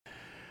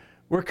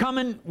We're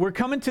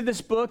coming to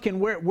this book,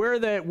 and where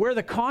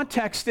the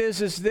context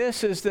is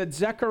that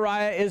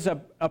Zechariah is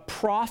a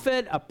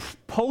prophet, a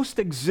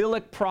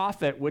post-exilic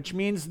prophet, which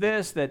means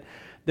this, that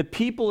the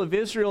people of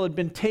Israel had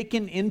been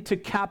taken into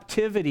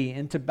captivity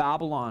into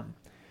Babylon.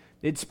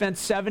 They'd spent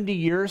 70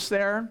 years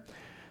there.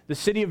 The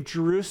city of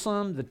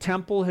Jerusalem, the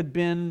temple had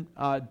been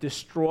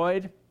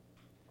destroyed.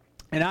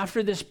 And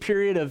after this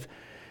period of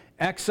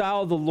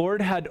exile, the Lord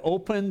had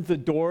opened the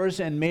doors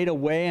and made a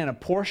way, and a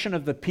portion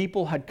of the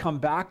people had come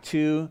back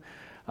to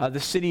the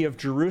city of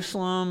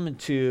Jerusalem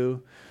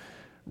to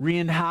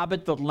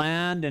re-inhabit the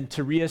land and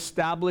to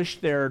reestablish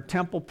their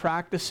temple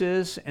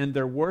practices and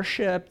their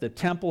worship. The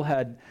temple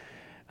had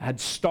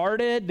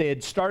started. They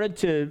had started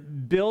to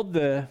build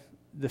the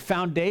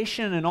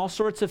foundation and all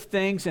sorts of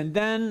things, and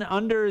then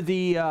under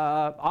the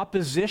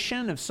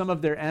opposition of some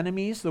of their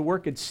enemies, the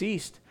work had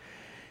ceased.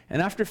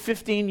 And after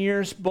 15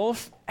 years,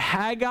 both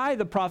Haggai,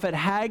 the prophet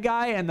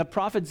Haggai, and the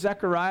prophet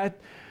Zechariah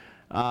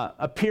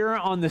appear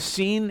on the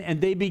scene,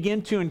 and they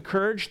begin to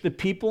encourage the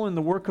people in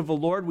the work of the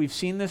Lord. We've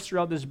seen this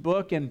throughout this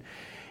book, and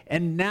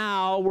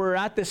now we're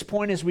at this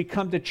point as we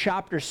come to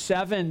chapter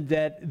 7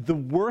 that the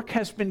work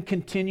has been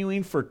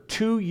continuing for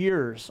 2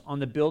 years on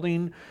the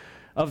building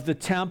of the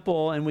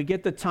temple, and we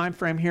get the time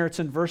frame here. It's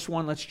in verse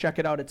 1. Let's check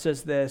it out. It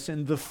says this: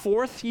 in the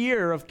 4th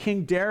year of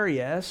King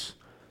Darius,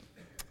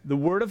 the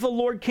word of the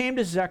Lord came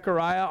to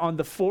Zechariah on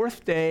the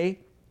 4th day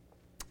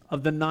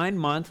of the 9th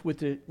month,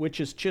 which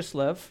is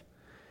Chislev.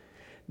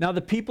 Now the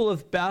people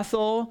of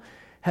Bethel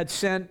had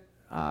sent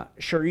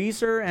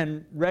Sharezer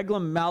and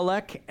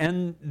Regem-melech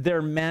and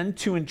their men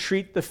to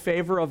entreat the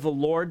favor of the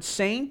Lord,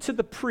 saying to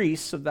the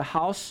priests of the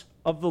house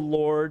of the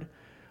Lord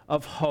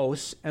of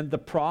hosts and the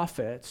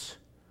prophets,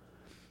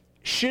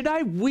 should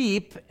I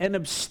weep and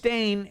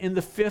abstain in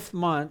the 5th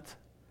month,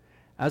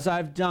 as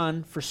I've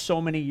done for so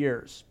many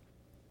years?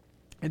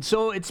 And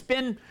so it's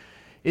been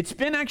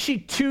actually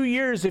 2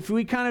 years. If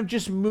we kind of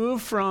just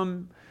move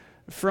from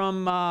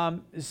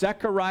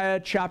Zechariah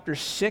chapter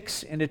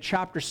 6 into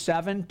chapter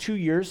 7, 2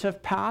 years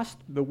have passed.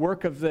 The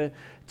work of the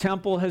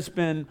temple has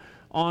been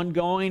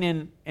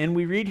ongoing, and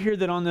we read here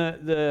that on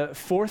the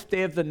 4th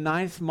day of the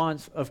 9th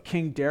month of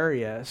King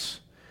Darius,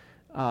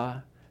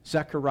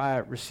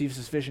 Zechariah receives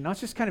this vision. Now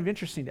it's just kind of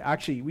interesting to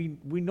actually,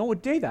 we know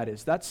what day that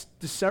is. That's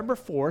December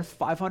 4th,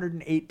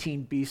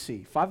 518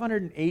 BC,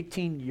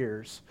 518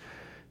 years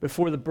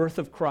before the birth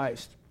of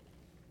Christ.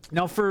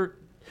 Now for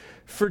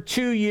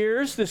 2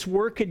 years, this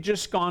work had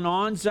just gone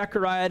on.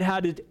 Zechariah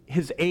had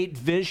his 8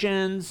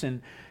 visions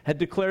and had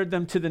declared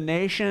them to the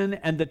nation,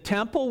 and the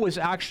temple was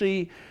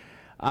actually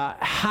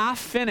half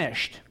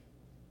finished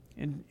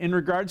in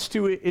regards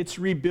to its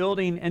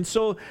rebuilding. And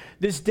so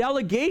this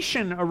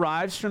delegation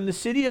arrives from the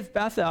city of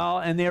Bethel,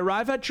 and they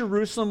arrive at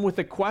Jerusalem with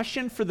a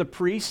question for the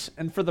priests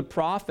and for the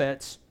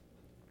prophets.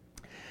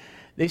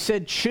 They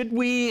said, should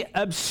we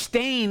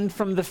abstain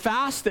from the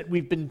fast that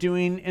we've been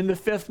doing in the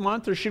 5th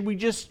month, or should we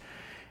just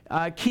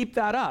keep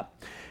that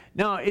up?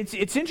 Now,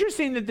 it's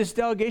interesting that this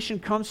delegation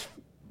comes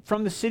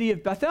from the city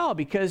of Bethel,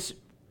 because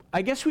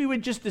I guess we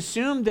would just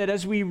assume that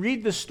as we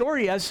read the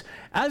story, as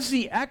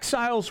the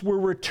exiles were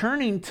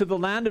returning to the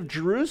land of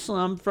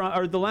Jerusalem,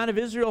 or the land of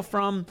Israel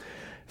from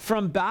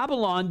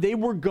Babylon, they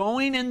were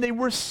going and they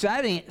were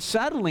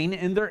settling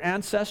in their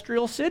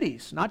ancestral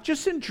cities, not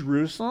just in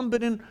Jerusalem,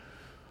 but in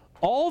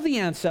all the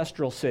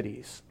ancestral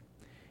cities.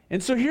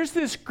 And so here's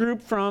this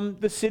group from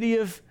the city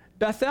of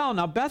Bethel.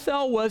 Now,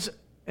 Bethel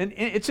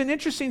it's an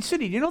interesting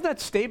city. Do you know that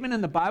statement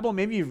in the Bible?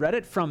 Maybe you've read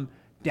it, from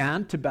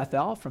Dan to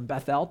Bethel, from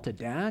Bethel to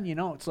Dan. You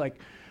know, it's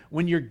like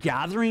when you're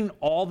gathering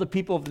all the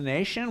people of the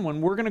nation, when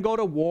we're going to go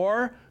to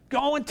war,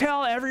 go and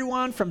tell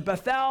everyone from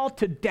Bethel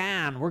to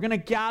Dan. We're going to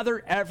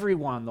gather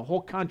everyone, the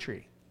whole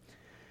country.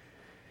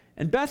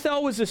 And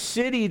Bethel was a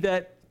city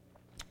that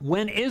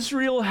when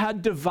Israel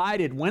had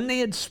divided, when they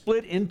had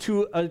split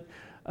into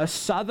a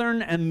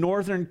southern and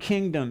northern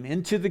kingdom,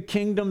 into the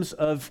kingdoms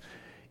of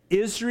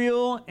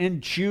Israel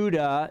and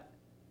Judah,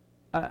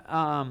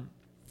 under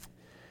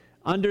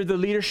the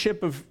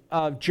leadership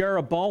of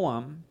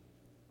Jeroboam,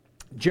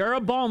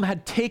 Jeroboam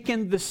had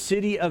taken the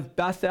city of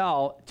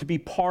Bethel to be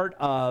part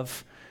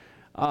of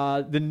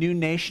the new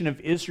nation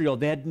of Israel.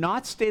 They had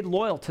not stayed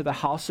loyal to the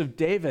house of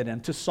David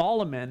and to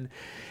Solomon.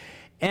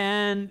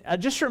 And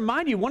just to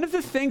remind you, one of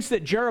the things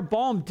that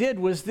Jeroboam did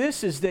was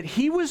this, is that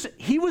he was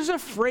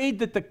afraid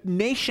that the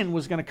nation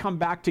was going to come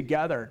back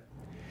together.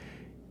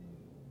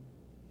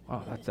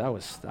 Oh, that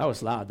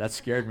was loud. That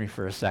scared me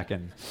for a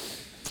second.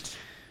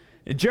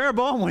 And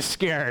Jeroboam was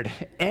scared,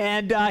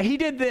 and he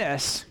did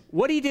this.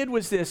 What he did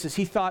was this, is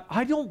he thought,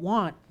 I don't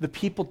want the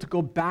people to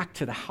go back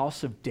to the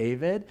house of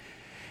David,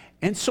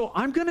 and so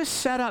I'm going to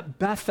set up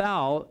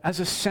Bethel as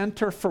a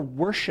center for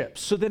worship,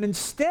 so that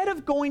instead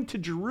of going to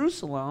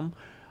Jerusalem,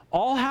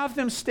 I'll have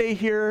them stay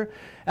here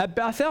at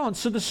Bethel. And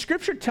so the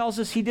scripture tells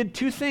us he did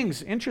 2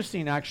 things.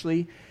 Interesting,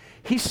 actually.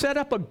 He set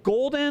up a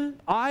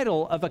golden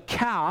idol of a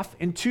calf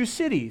in 2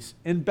 cities,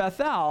 in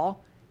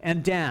Bethel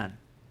and Dan.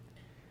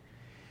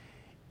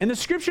 And the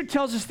scripture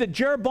tells us that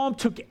Jeroboam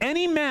took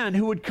any man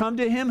who would come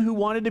to him who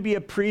wanted to be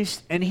a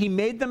priest, and he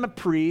made them a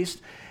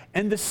priest.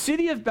 And the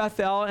city of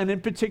Bethel, and in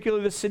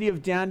particular the city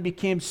of Dan,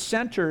 became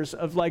centers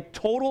of like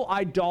total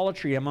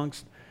idolatry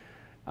amongst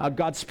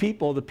God's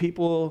people, the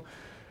people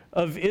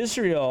of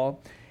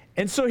Israel.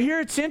 And so here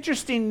it's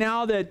interesting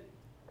now that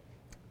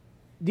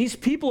these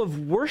people have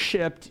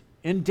worshipped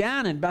in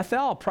Dan and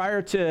Bethel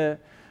prior to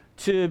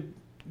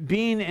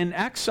being in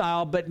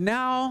exile, but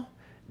now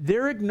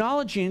they're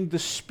acknowledging the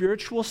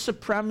spiritual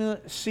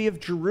supremacy of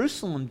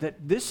Jerusalem,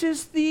 that this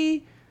is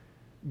the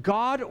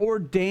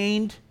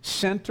God-ordained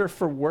center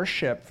for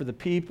worship for the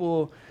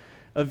people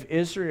of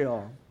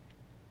Israel.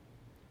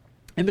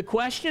 And the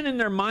question in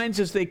their minds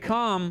as they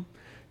come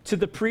to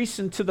the priests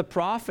and to the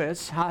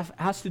prophets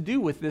has to do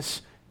with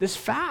this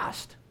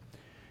fast.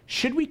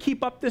 Should we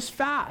keep up this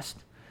fast?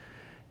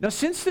 Now,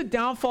 since the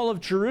downfall of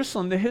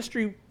Jerusalem, the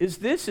history is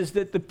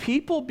that the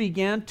people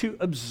began to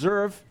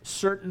observe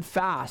certain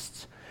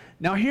fasts.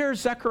 Now here,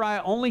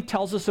 Zechariah only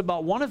tells us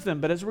about one of them,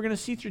 but as we're going to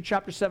see through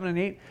chapter 7 and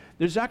 8,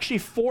 there's actually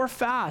 4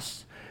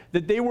 fasts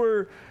that they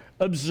were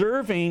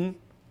observing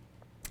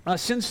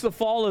since the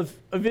fall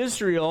of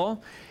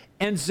Israel.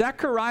 And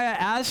Zechariah,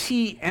 as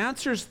he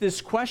answers this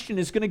question,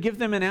 is going to give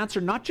them an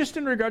answer, not just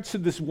in regards to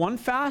this one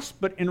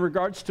fast, but in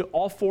regards to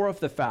all 4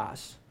 of the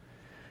fasts.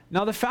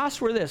 Now, the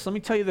fasts were this. Let me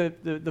tell you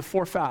the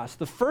 4 fasts.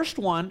 The first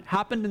one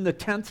happened in the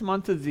 10th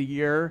month of the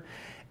year,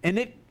 and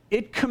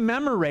it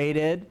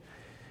commemorated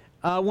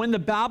when the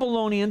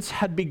Babylonians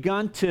had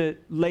begun to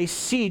lay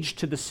siege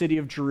to the city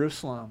of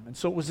Jerusalem. And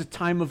so it was a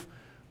time of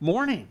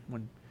mourning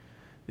when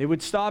they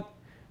would stop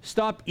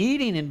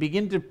eating and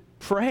begin to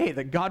pray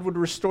that God would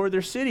restore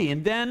their city.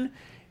 And then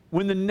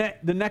when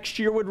the next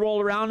year would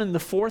roll around in the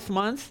 4th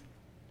month,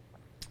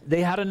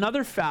 they had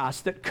another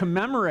fast that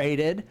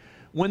commemorated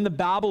when the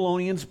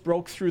Babylonians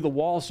broke through the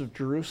walls of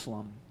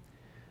Jerusalem.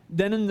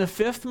 Then in the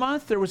 5th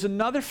month, there was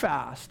another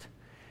fast.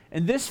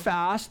 And this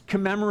fast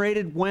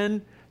commemorated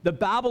when the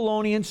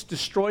Babylonians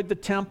destroyed the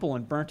temple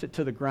and burnt it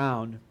to the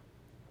ground.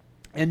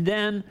 And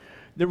then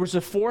there was a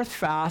 4th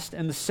fast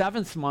in the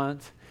 7th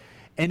month,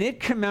 and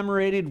it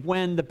commemorated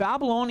when the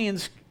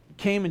Babylonians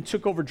came and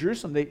took over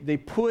Jerusalem. They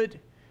put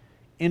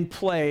in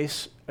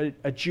place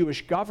a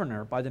Jewish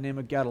governor by the name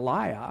of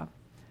Gedaliah.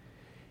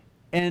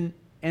 And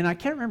I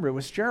can't remember, it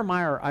was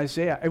Jeremiah or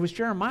Isaiah. It was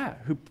Jeremiah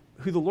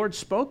who the Lord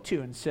spoke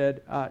to and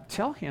said,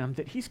 tell him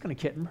that he's going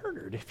to get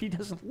murdered if he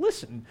doesn't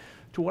listen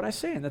to what I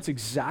say. And that's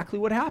exactly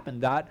what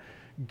happened. That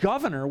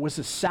governor was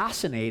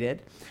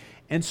assassinated.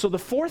 And so the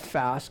 4th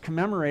fast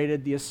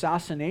commemorated the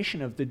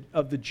assassination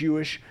of the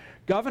Jewish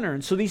governor.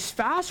 And so these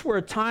fasts were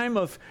a time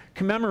of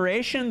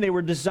commemoration. They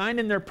were designed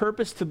in their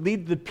purpose to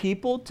lead the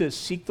people to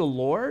seek the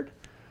Lord,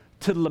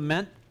 to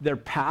lament their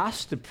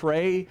past, to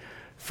pray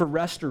for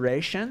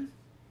restoration.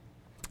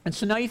 And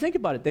so now you think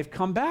about it. They've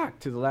come back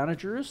to the land of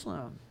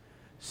Jerusalem.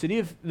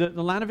 The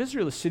land of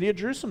Israel, the city of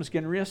Jerusalem is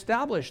getting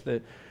reestablished.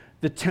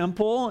 The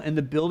temple and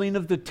the building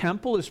of the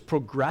temple is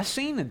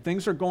progressing and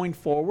things are going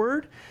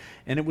forward.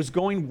 And it was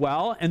going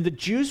well. And the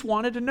Jews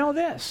wanted to know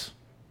this.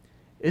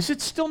 Is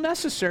it still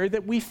necessary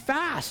that we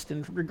fast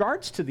in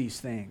regards to these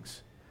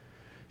things?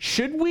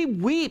 Should we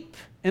weep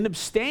and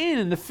abstain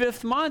in the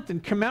 5th month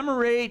and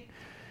commemorate,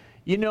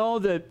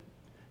 the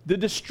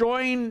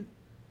destroying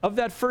of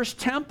that first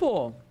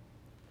temple?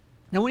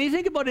 Now, when you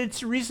think about it,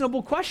 it's a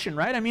reasonable question,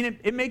 right? I mean,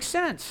 it makes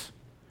sense.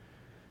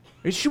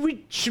 Should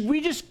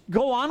we just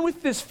go on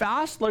with this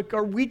fast? Like,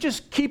 are we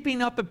just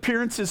keeping up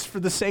appearances for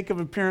the sake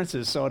of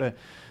appearances, so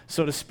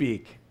to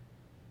speak?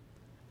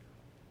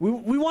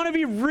 We want to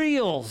be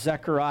real,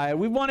 Zechariah.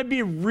 We want to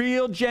be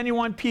real,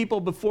 genuine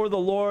people before the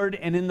Lord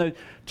and in the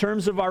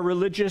terms of our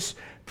religious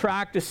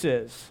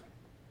practices.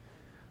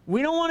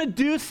 We don't want to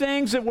do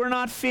things that we're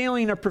not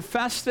feeling or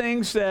profess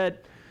things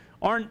that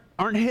aren't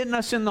hitting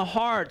us in the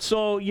heart.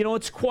 So,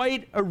 it's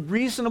quite a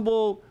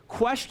reasonable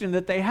question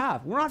that they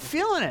have. We're not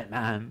feeling it,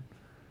 man.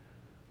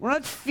 We're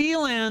not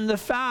feeling the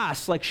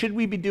fast. Like, should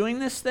we be doing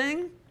this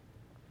thing?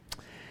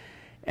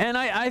 And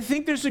I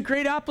think there's a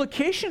great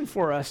application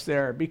for us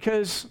there,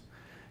 because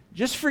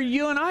just for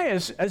you and I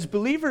as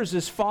believers,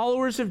 as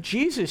followers of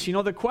Jesus,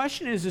 the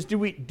question is do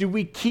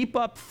we keep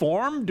up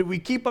form? Do we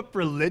keep up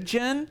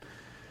religion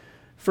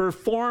for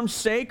form's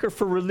sake or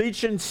for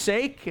religion's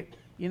sake?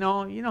 You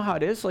know how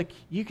it is. Like,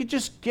 you could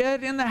just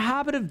get in the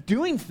habit of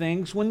doing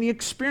things when the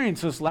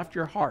experience has left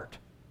your heart.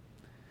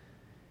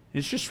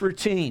 It's just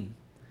routine.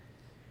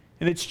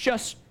 And it's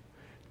just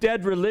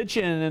dead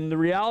religion. And the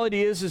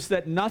reality is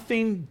that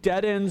nothing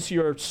deadens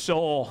your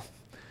soul.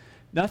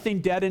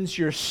 Nothing deadens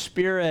your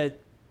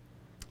spirit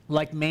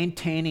like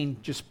maintaining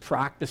just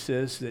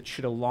practices that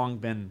should have long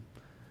been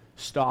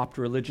stopped,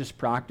 religious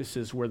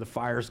practices where the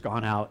fire's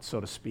gone out, so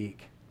to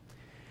speak.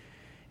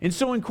 And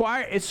so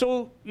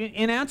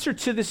in answer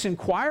to this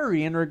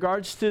inquiry in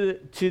regards to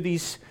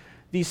these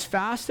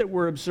fasts that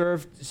were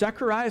observed,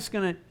 Zechariah is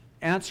going to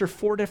answer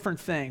 4 different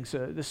things,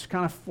 this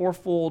kind of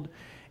 4-fold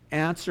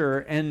answer.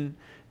 And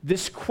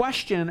this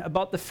question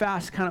about the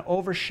fast kind of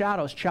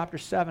overshadows chapter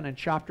 7 and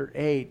chapter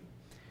 8.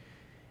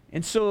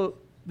 And so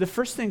the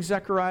first thing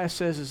Zechariah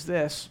says is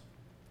this.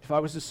 If I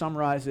was to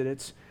summarize it,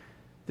 it's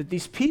that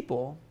these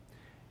people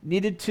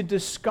needed to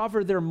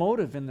discover their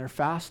motive in their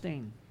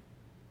fasting.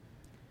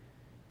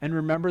 And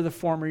remember the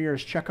former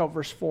years. Check out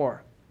verse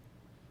 4.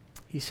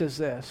 He says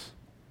this.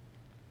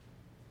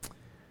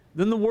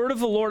 Then the word of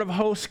the Lord of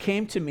hosts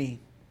came to me.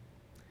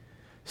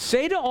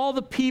 Say to all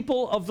the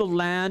people of the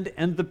land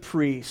and the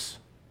priests,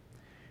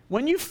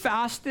 when you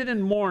fasted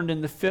and mourned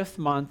in the 5th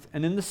month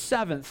and in the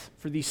 7th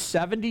for these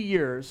 70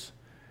 years,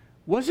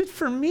 was it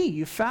for me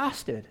you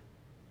fasted?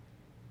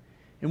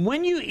 And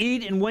when you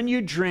eat and when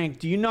you drink,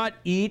 do you not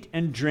eat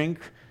and drink?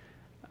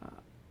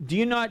 Do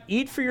you not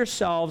eat for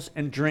yourselves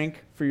and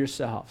drink for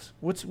yourselves?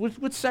 What's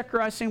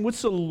Zechariah saying?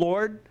 What's the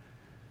Lord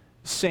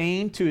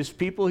saying to his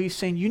people? He's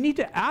saying, you need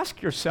to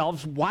ask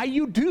yourselves why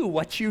you do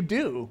what you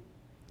do.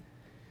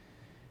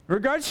 In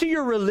regards to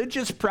your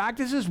religious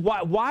practices,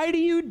 why do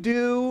you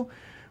do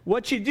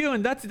what you do?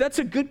 And that's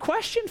a good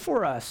question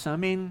for us. I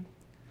mean,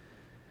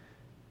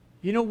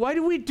 you know, why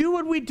do we do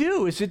what we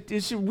do?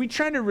 Is we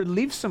trying to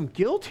relieve some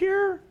guilt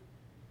here?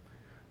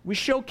 We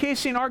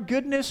showcasing our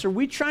goodness? Are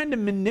we trying to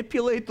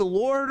manipulate the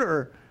Lord?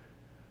 Or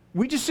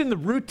we just in the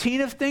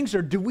routine of things?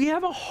 Or do we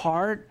have a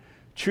heart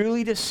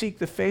truly to seek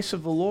the face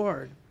of the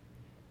Lord?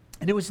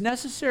 And it was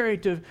necessary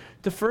to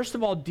first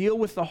of all deal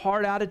with the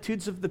hard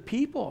attitudes of the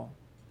people.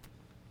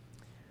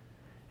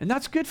 And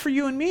that's good for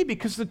you and me,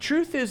 because the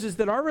truth is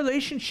that our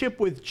relationship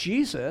with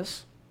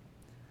Jesus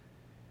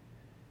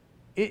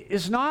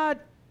is not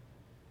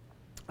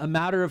a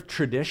matter of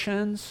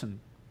traditions and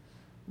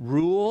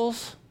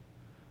rules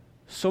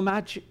so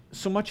much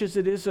as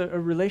it is a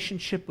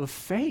relationship of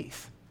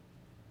faith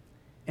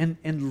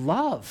and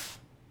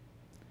love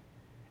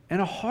and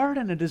a heart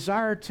and a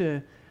desire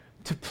to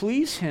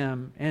please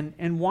him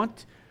and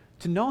want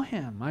to know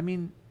him. I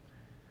mean,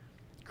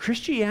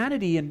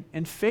 Christianity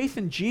and faith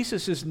in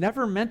Jesus is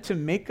never meant to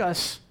make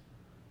us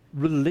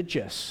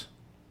religious.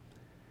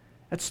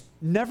 That's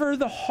never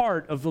the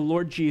heart of the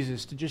Lord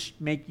Jesus, to just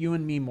make you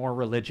and me more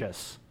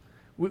religious.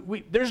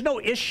 There's no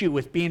issue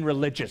with being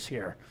religious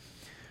here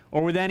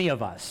or with any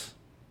of us.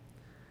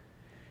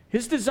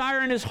 His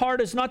desire in his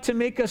heart is not to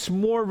make us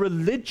more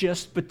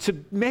religious, but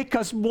to make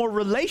us more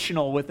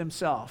relational with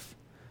himself,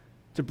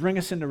 to bring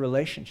us into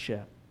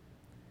relationship.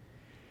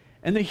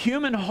 And the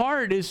human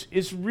heart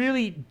is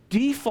really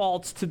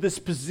defaults to this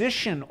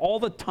position all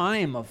the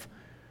time of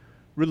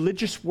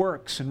religious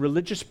works and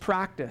religious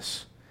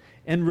practice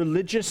and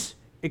religious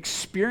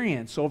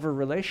experience over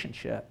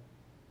relationship.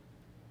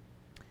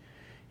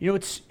 You know,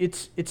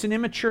 it's an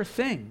immature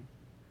thing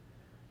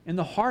in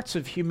the hearts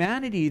of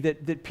humanity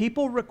that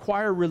people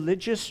require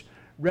religious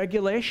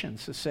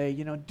regulations to say,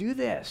 you know, do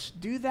this,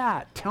 do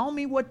that, tell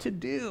me what to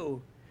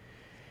do.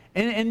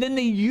 And then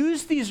they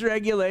use these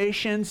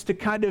regulations to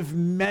kind of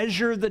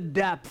measure the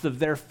depth of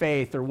their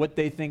faith or what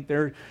they think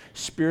their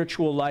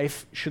spiritual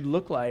life should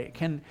look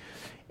like. And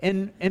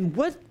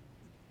what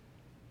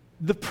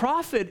the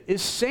prophet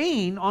is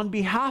saying on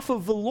behalf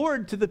of the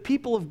Lord to the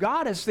people of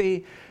God as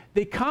they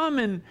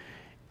come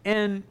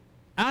and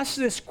ask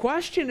this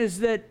question is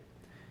that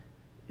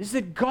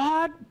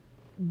God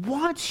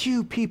wants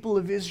you, people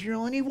of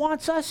Israel, and he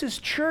wants us as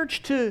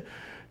church to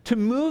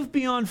move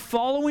beyond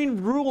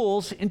following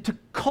rules into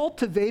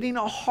cultivating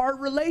a heart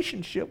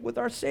relationship with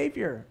our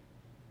Savior.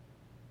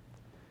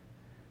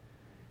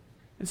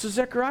 And so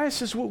Zechariah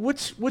says,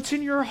 what's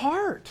in your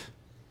heart?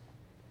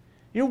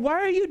 You know,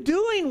 why are you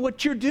doing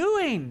what you're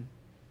doing?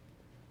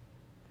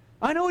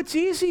 I know it's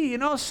easy, you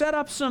know, set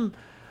up some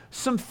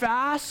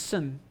fasts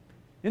and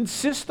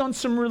insist on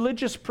some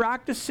religious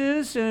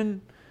practices, and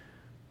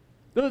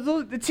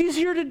it's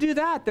easier to do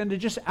that than to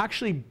just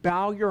actually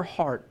bow your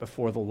heart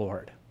before the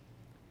Lord,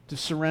 to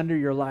surrender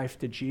your life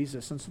to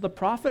Jesus. And so the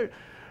prophet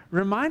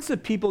reminds the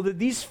people that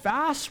these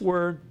fasts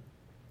were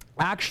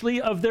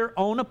actually of their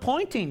own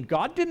appointing.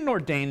 God didn't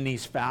ordain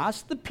these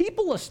fasts. The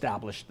people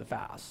established the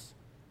fasts.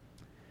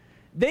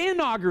 They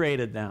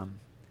inaugurated them.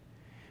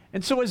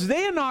 And so as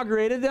they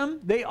inaugurated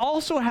them, they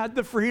also had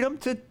the freedom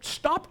to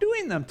stop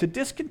doing them, to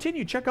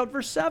discontinue. Check out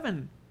verse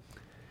 7.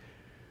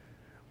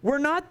 Were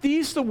not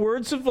these the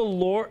words of the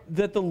Lord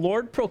that the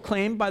Lord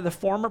proclaimed by the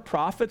former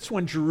prophets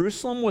when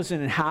Jerusalem was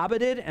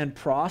inhabited and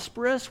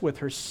prosperous, with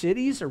her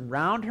cities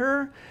around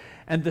her,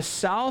 and the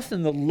south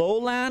and the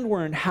lowland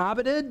were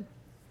inhabited?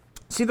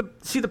 See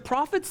the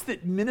prophets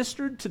that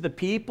ministered to the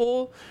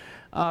people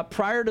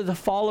prior to the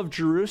fall of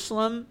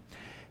Jerusalem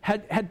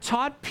had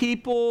taught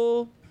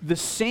people the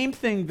same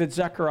thing that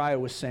Zechariah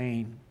was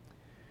saying.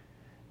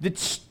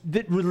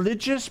 That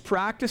religious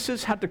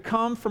practices had to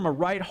come from a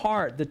right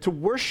heart, that to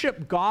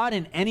worship God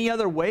in any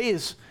other way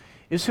is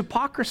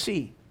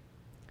hypocrisy.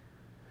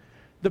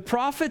 The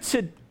prophets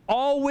had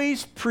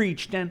always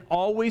preached and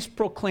always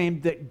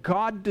proclaimed that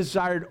God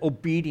desired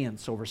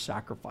obedience over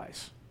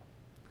sacrifice.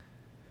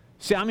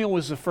 Samuel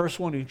was the first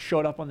one who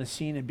showed up on the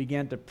scene and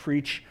began to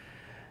preach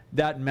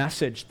that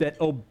message, that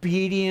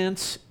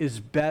obedience is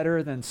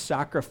better than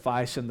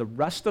sacrifice, and the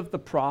rest of the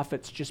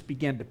prophets just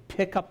began to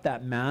pick up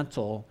that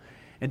mantle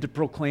and to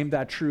proclaim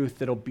that truth,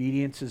 that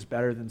obedience is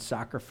better than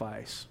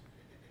sacrifice.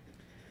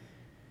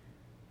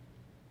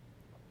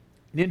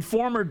 And in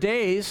former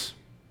days,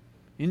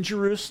 in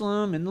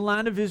Jerusalem, in the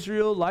land of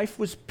Israel, life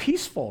was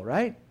peaceful,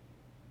 right?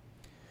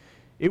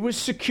 It was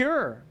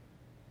secure.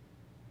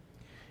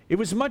 It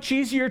was much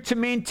easier to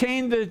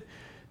maintain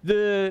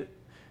the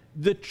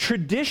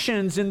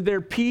traditions in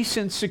their peace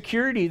and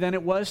security than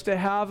it was to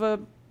have a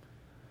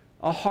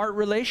heart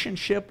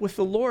relationship with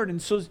the Lord.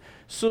 And so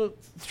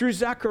through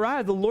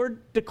Zechariah, the Lord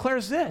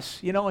declares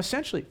this,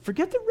 essentially,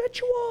 forget the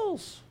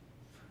rituals.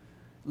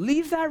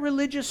 Leave that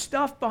religious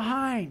stuff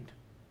behind.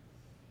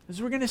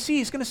 As we're going to see,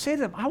 he's going to say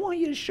to them, I want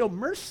you to show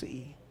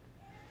mercy.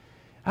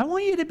 I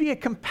want you to be a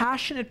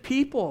compassionate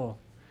people.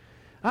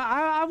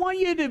 I want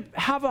you to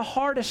have a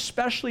heart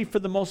especially for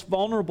the most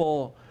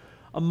vulnerable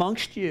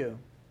amongst you.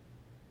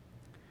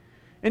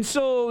 And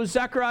so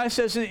Zechariah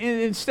says,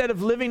 instead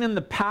of living in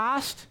the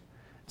past,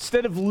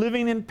 instead of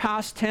living in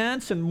past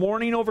tense and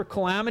mourning over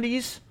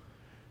calamities,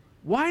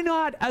 why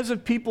not, as a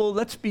people,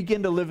 let's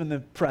begin to live in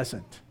the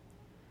present.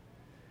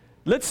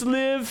 Let's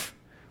live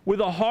with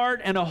a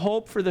heart and a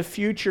hope for the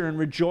future and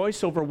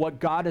rejoice over what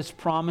God has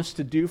promised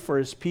to do for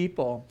his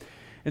people.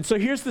 And so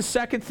here's the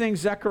second thing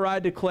Zechariah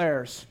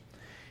declares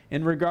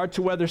in regard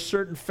to whether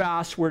certain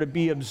fasts were to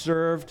be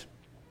observed.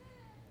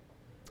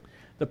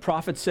 The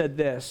prophet said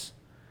this.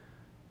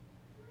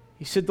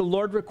 He said, the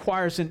Lord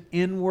requires an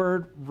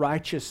inward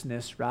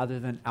righteousness rather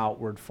than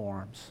outward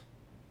forms.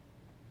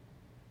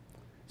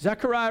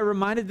 Zechariah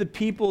reminded the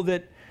people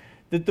that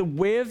the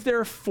way of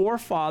their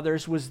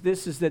forefathers was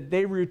this, is that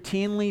they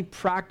routinely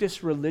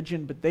practiced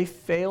religion, but they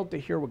failed to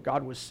hear what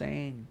God was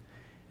saying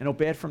and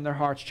obey it from their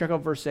hearts. Check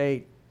out verse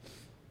 8.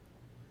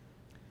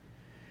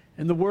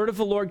 And the word of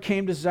the Lord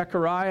came to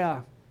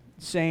Zechariah,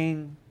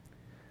 saying,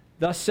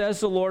 thus says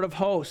the Lord of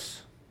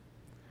hosts,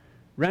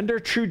 render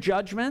true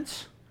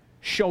judgments,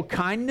 show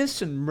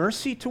kindness and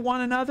mercy to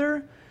one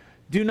another,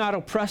 do not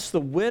oppress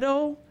the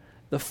widow,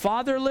 the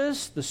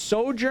fatherless, the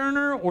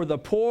sojourner, or the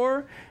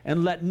poor,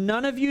 and let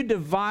none of you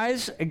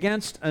devise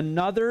against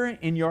another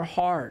in your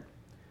heart.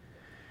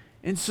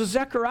 And so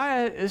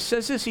Zechariah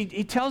says this,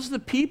 he tells the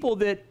people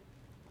that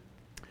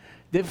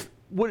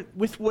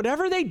with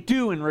whatever they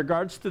do in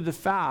regards to the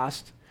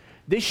fast,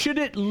 they should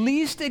at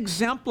least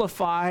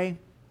exemplify,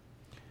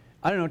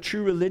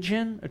 true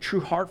religion, a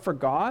true heart for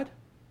God,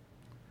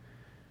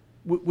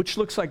 which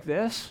looks like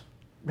this.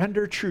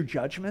 Render true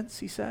judgments,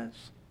 he says.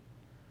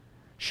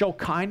 Show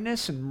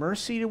kindness and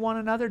mercy to one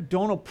another.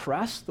 Don't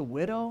oppress the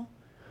widow.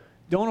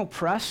 Don't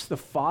oppress the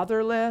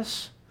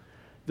fatherless,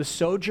 the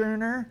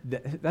sojourner.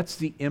 That's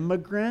the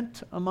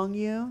immigrant among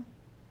you.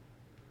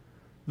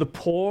 The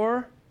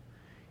poor.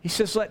 He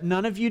says, let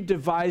none of you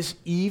devise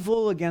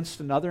evil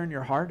against another in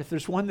your heart. If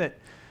there's one that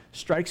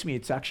strikes me,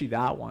 it's actually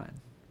that one.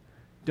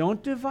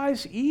 Don't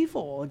devise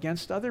evil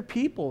against other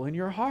people in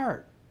your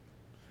heart.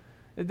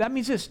 That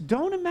means this,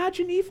 don't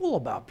imagine evil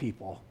about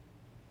people.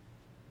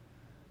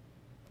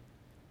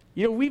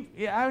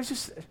 I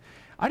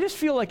just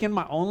feel like in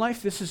my own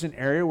life, this is an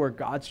area where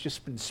God's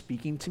just been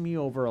speaking to me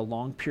over a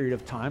long period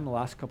of time, the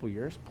last couple of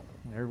years.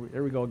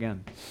 There we go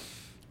again.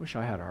 Wish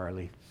I had a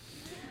Harley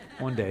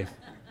one day.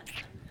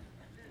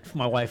 If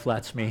my wife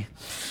lets me.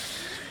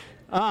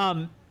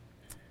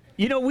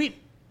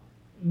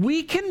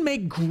 We can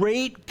make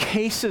great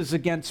cases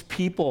against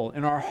people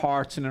in our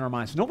hearts and in our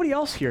minds. Nobody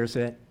else hears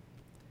it.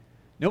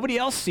 Nobody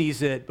else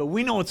sees it, but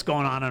we know what's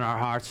going on in our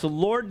hearts. The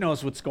Lord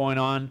knows what's going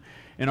on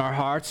in our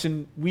hearts,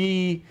 and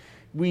we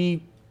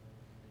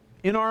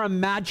in our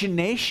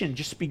imagination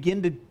just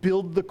begin to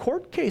build the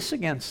court case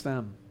against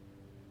them.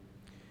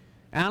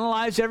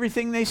 Analyze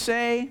everything they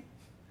say,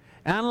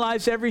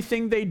 analyze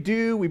everything they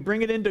do, we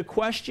bring it into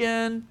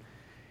question.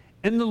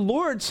 And the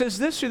Lord says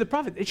this through the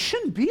prophet, it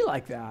shouldn't be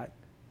like that.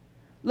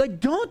 Like,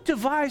 don't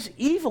devise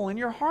evil in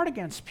your heart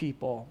against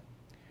people.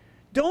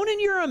 Don't in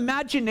your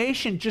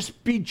imagination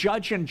just be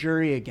judge and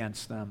jury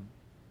against them.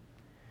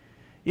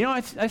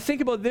 I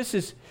think about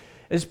this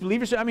as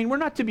believers. I mean, we're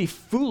not to be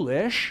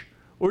foolish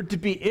or to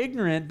be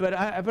ignorant, but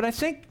I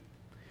think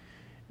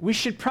we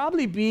should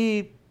probably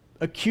be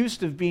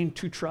accused of being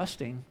too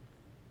trusting.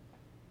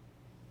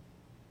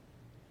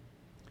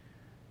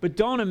 But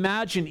don't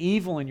imagine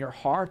evil in your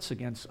hearts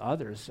against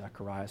others,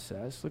 Zechariah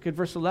says. Look at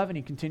verse 11,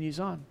 he continues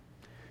on.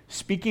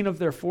 Speaking of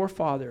their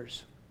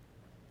forefathers.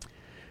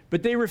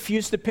 But they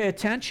refused to pay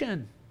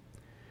attention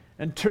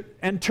and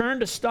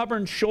turned a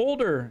stubborn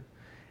shoulder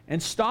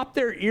and stopped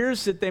their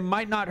ears that they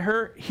might not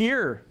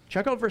hear.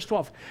 Check out verse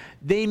 12.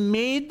 They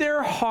made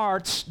their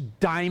hearts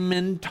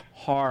diamond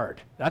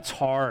hard. That's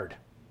hard.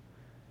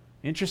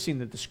 Interesting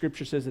that the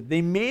scripture says that.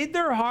 They made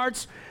their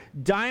hearts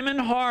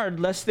diamond hard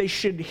lest they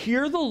should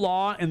hear the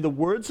law and the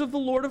words of the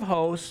Lord of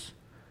hosts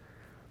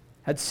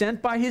had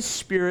sent by his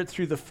Spirit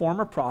through the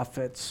former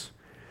prophets.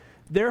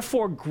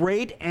 Therefore,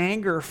 great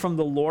anger from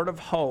the Lord of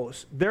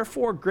hosts.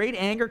 Therefore, great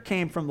anger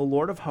came from the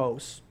Lord of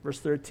hosts.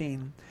 Verse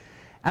 13.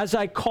 As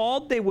I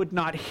called, they would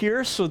not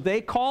hear, so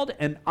they called,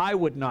 and I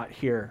would not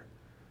hear,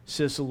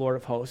 says the Lord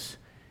of hosts.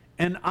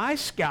 And I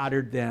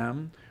scattered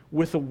them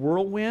with a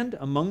whirlwind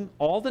among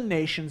all the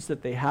nations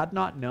that they had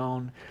not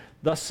known.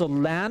 Thus the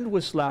land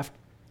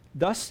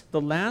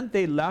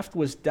they left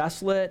was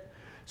desolate,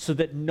 so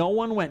that no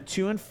one went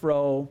to and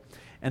fro,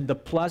 and the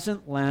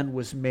pleasant land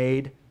was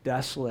made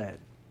desolate.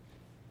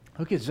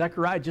 Look at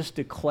Zechariah just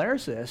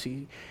declares this.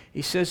 He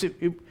says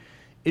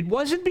it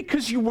wasn't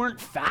because you weren't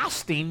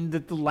fasting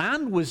that the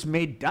land was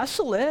made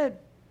desolate.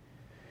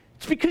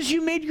 It's because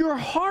you made your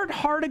heart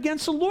hard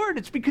against the Lord.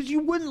 It's because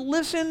you wouldn't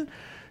listen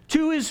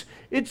to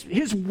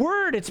his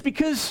word. It's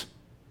because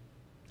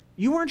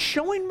you weren't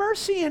showing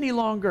mercy any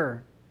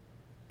longer.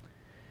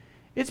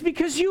 It's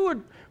because you were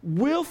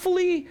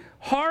willfully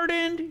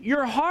hardened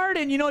your heart.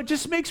 And, it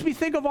just makes me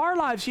think of our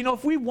lives.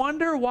 If we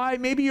wonder why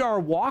maybe our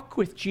walk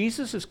with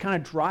Jesus is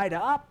kind of dried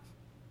up,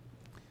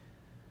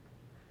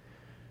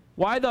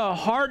 why the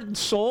heart and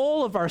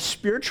soul of our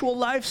spiritual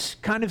life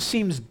kind of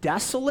seems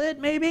desolate,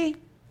 maybe,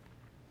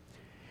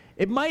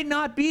 it might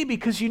not be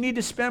because you need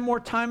to spend more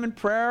time in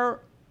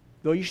prayer,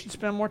 though you should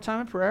spend more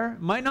time in prayer.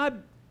 It might not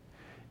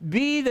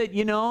be that,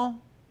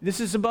 this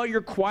is about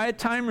your quiet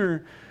time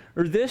or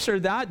this or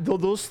that, though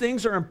those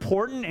things are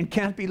important and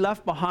can't be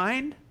left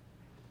behind.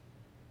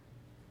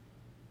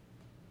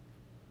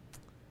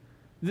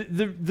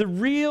 The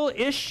real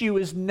issue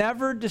is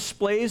never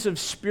displays of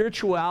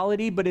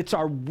spirituality, but it's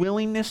our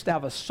willingness to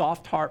have a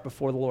soft heart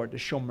before the Lord, to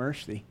show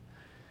mercy,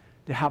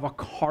 to have a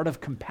heart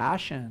of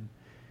compassion,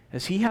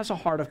 as He has a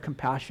heart of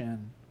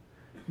compassion.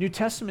 New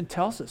Testament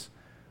tells us,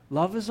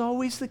 love is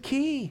always the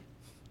key.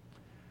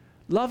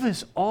 Love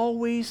is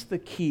always the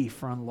key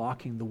for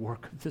unlocking the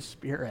work of the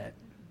Spirit.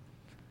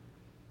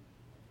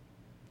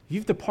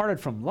 You've departed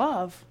from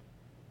love,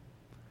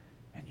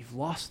 and you've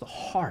lost the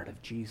heart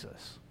of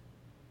Jesus.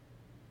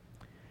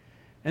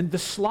 And the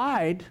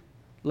slide,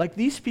 like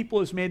these people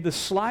has made the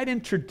slide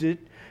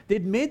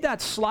they'd made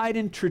that slide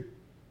into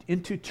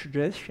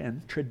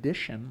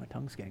tradition, my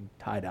tongue's getting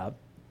tied up,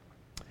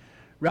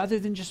 rather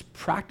than just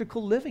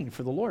practical living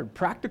for the Lord,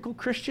 practical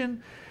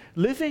Christian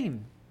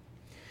living.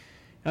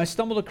 And I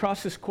stumbled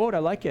across this quote, I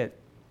like it.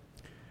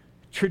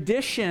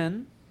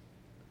 Tradition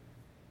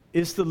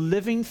is the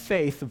living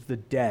faith of the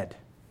dead.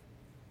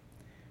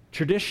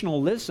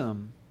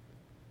 Traditionalism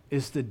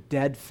is the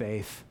dead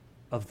faith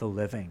of the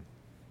living.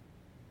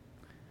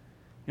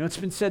 It's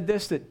been said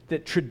this,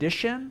 that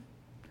tradition,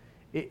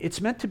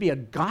 it's meant to be a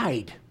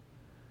guide,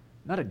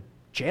 not a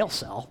jail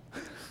cell.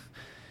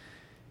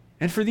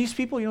 And for these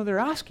people, they're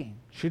asking,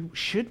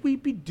 should we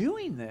be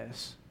doing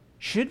this?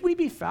 Should we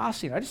be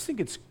fasting? I just think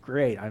it's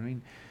great.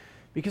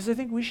 Because I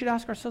think we should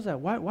ask ourselves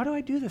that. Why do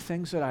I do the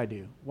things that I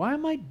do? Why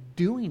am I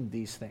doing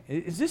these things?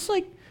 Is this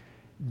like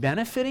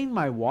benefiting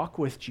my walk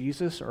with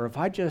Jesus, or have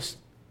I just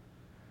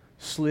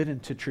slid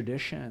into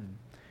tradition?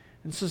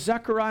 And so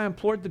Zechariah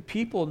implored the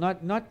people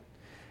not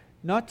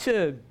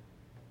to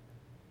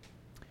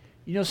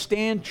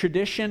stay in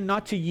tradition,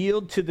 not to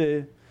yield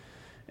to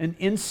an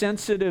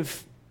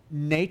insensitive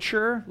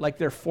nature like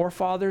their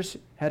forefathers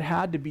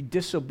had to be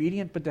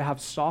disobedient, but to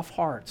have soft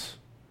hearts,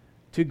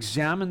 to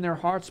examine their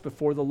hearts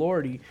before the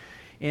Lord.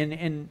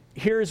 And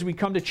here as we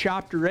come to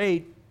chapter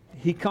 8,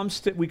 we come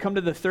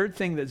to the third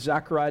thing that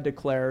Zechariah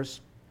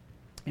declares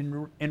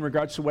in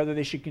regards to whether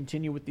they should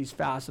continue with these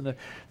fasts. And the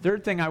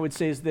third thing I would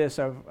say is this,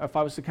 if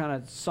I was to kind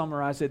of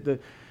summarize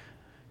it,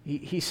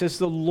 he says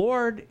the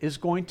Lord is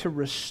going to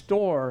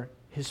restore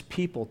His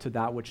people to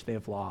that which they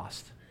have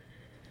lost.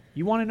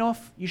 You want to know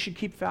if you should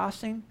keep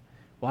fasting?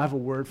 Well, I have a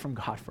word from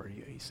God for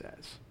you, he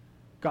says.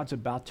 God's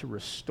about to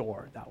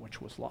restore that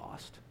which was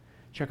lost.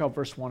 Check out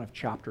verse 1 of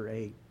chapter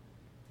 8.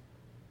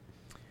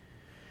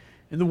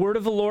 And the word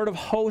of the Lord of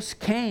hosts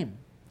came,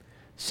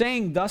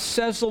 saying, Thus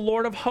says the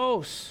Lord of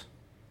hosts,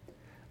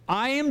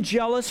 I am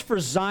jealous for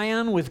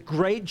Zion with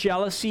great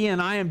jealousy,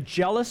 and I am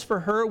jealous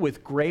for her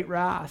with great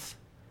wrath.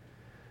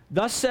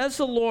 Thus says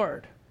the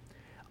Lord,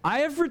 I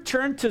have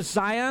returned to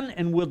Zion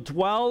and will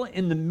dwell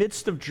in the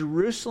midst of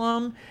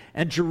Jerusalem,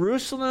 and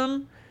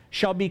Jerusalem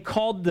shall be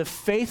called the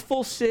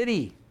faithful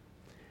city,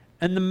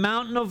 and the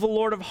mountain of the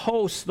Lord of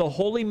hosts, the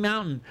holy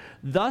mountain.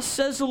 Thus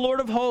says the Lord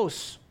of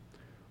hosts,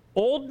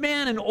 old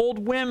men and old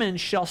women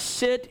shall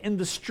sit in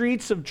the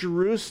streets of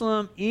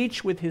Jerusalem,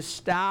 each with his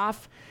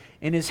staff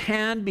in his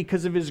hand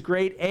because of his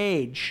great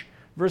age.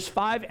 Verse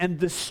 5, and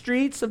the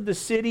streets of the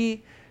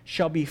city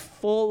shall be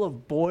full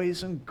of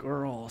boys and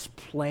girls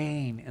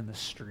playing in the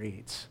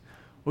streets.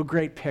 What a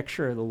great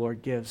picture the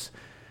Lord gives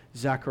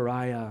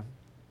Zechariah.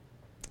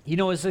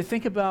 As I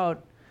think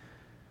about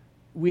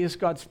we as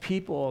God's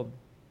people,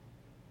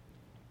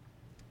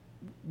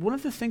 one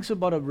of the things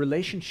about a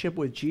relationship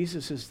with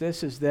Jesus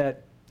is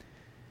that,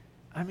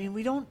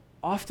 we don't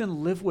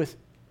often live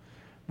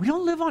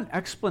on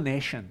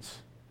explanations,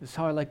 is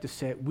how I like to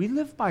say it. We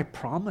live by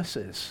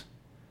promises.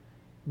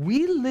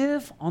 We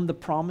live on the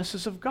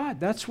promises of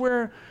God. That's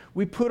where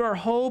we put our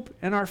hope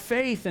and our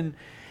faith.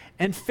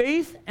 And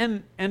faith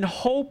and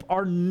hope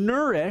are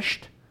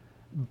nourished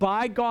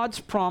by God's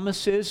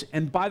promises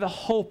and by the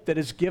hope that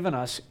is given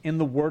us in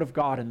the Word of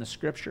God in the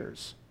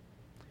Scriptures.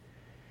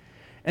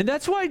 And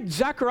that's why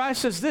Zechariah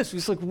says this.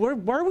 He's like,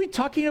 why are we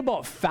talking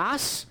about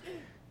fasts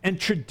and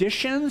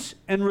traditions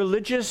and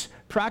religious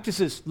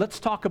practices. Let's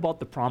talk about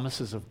the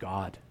promises of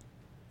God.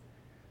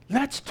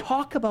 Let's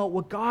talk about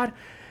what God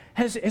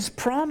has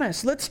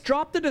promised. Let's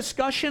drop the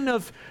discussion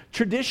of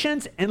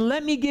traditions and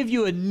let me give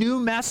you a new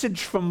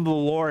message from the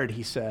Lord,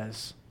 he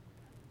says.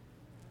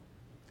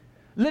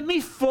 Let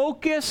me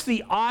focus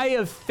the eye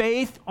of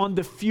faith on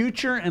the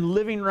future and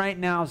living right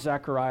now,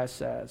 Zechariah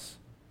says.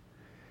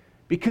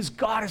 Because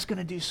God is going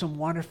to do some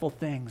wonderful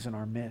things in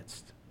our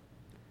midst.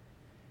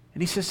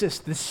 And he says this,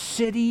 the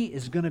city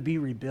is going to be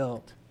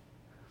rebuilt.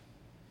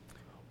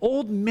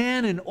 Old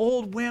men and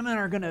old women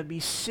are going to be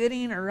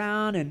sitting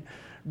around and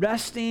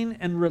resting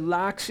and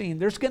relaxing.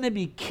 There's going to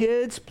be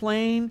kids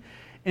playing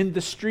in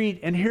the street.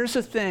 And here's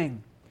the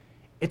thing,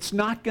 it's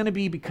not going to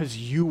be because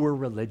you were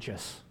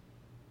religious.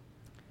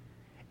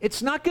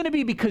 It's not going to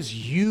be because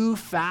you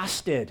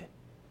fasted.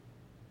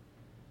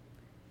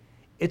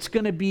 It's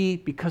going to be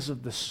because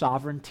of the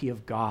sovereignty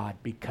of God,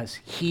 because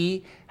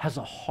he has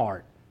a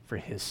heart for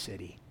his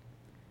city.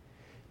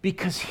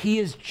 Because he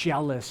is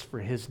jealous for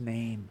his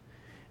name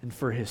and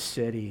for his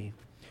city.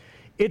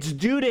 It's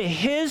due to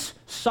his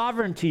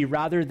sovereignty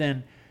rather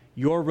than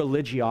your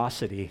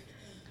religiosity.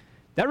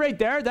 That right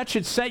there, that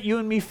should set you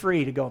and me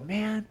free to go,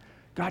 man,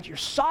 God, you're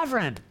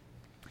sovereign.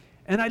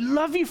 And I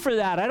love you for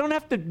that. I don't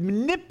have to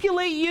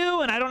manipulate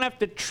you, and I don't have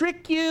to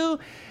trick you,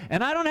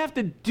 and I don't have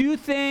to do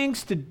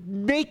things to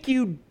make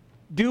you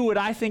do what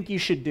I think you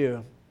should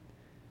do.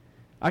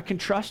 I can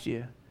trust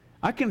you.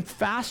 I can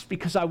fast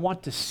because I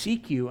want to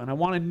seek you, and I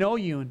want to know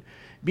you and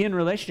be in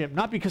relationship,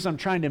 not because I'm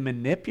trying to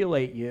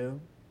manipulate you.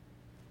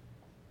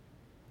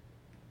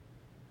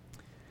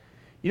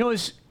 You know,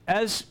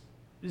 as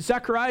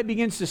Zechariah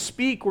begins to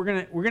speak,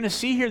 we're gonna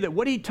see here that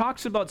what he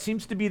talks about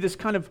seems to be this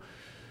kind of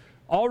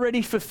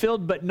already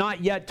fulfilled, but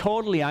not yet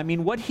totally. I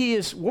mean, what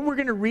we're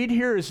going to read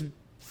here is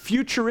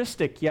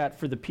futuristic yet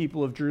for the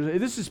people of Jerusalem.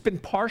 This has been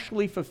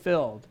partially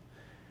fulfilled.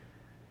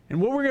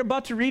 And what we're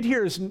about to read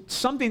here is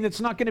something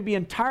that's not going to be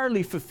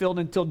entirely fulfilled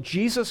until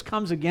Jesus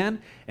comes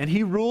again and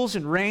he rules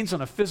and reigns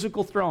on a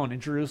physical throne in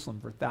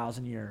Jerusalem for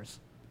 1,000 years.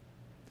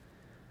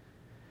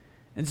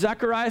 And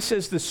Zechariah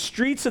says, the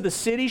streets of the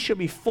city shall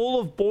be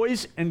full of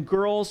boys and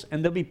girls,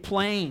 and they'll be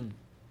playing.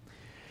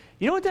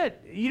 You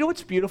know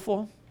what's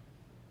beautiful?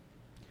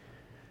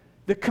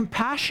 The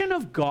compassion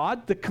of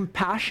God, the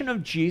compassion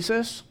of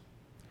Jesus,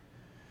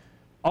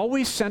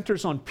 always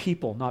centers on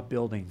people, not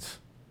buildings.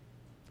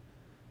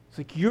 It's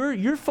like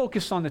you're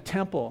focused on the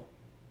temple.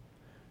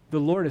 The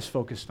Lord is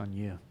focused on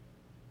you.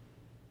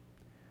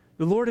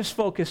 The Lord is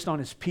focused on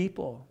his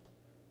people.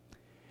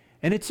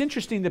 And it's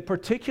interesting that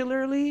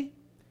particularly,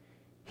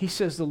 he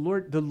says the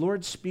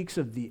Lord speaks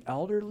of the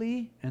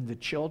elderly and the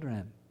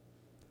children,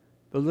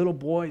 the little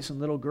boys and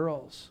little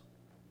girls.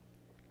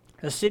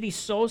 A city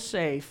so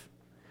safe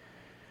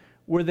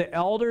where the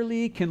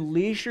elderly can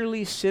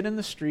leisurely sit in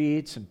the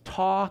streets and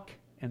talk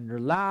and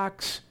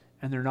relax,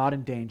 and they're not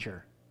in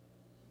danger.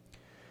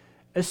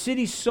 A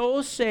city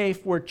so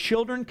safe where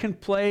children can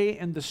play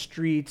in the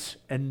streets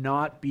and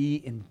not be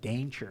in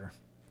danger.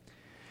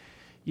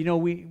 You know,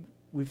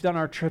 we've done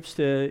our trips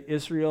to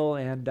Israel,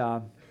 and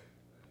I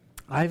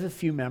have a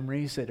few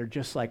memories that are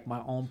just like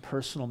my own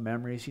personal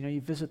memories. You know, you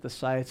visit the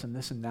sites and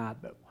this and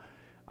that, but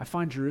I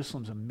find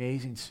Jerusalem's an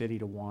amazing city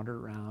to wander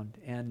around.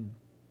 And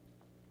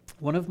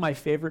one of my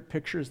favorite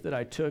pictures that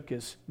I took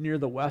is near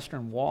the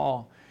Western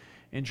Wall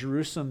in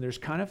Jerusalem. There's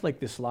kind of like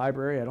this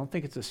library. I don't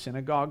think it's a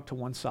synagogue to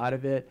one side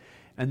of it.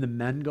 And the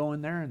men go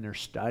in there and they're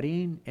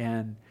studying.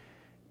 And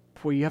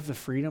boy, you have the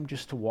freedom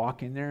just to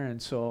walk in there.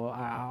 And so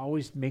I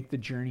always make the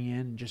journey in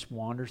and just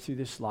wander through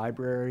this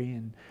library.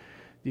 And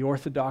the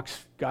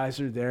Orthodox guys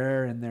are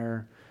there and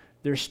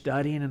they're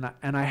studying.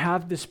 And I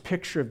have this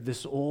picture of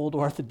this old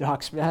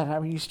Orthodox man. I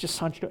mean, he's just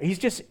hunched over. He's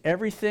just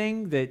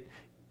everything that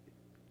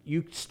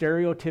you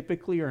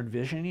stereotypically are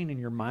envisioning in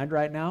your mind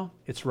right now.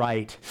 It's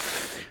right.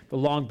 The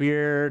long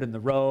beard and the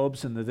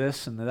robes and the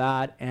this and the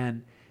that.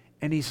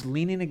 And he's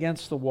leaning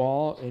against the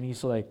wall and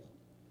he's like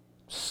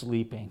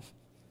sleeping.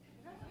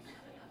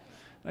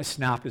 I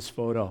snapped his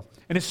photo.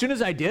 And as soon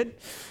as I did,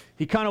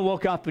 he kind of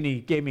woke up and he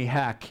gave me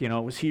heck. You know,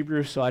 it was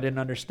Hebrew, so I didn't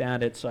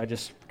understand it. So I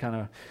just kind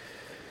of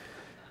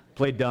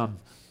played dumb.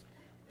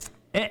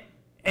 And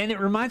it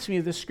reminds me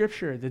of the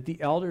scripture that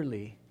the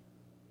elderly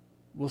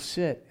will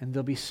sit and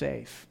they'll be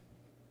safe.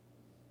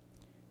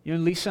 You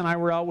know, Lisa and I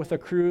were out with a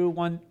crew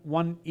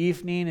one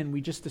evening, and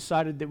we just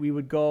decided that we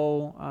would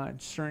go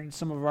during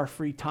some of our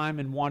free time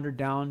and wander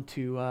down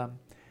to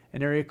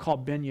an area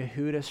called Ben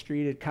Yehuda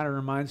Street. It kind of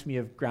reminds me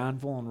of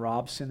Granville and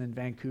Robson in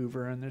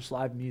Vancouver, and there's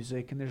live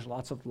music and there's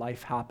lots of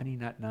life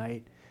happening at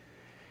night.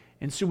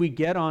 And so we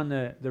get on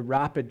the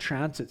rapid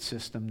transit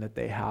system that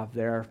they have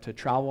there to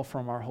travel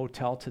from our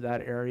hotel to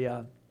that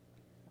area.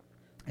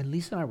 And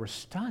Lisa and I were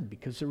stunned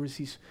because there was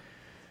these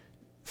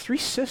 3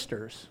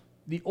 sisters.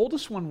 The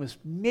oldest one was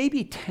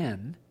maybe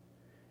 10,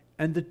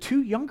 and the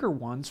 2 younger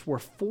ones were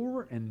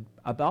 4 and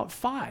about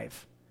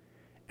 5.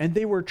 And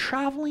they were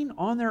traveling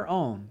on their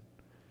own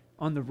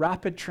on the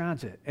rapid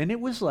transit. And it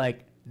was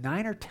like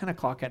 9 or 10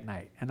 o'clock at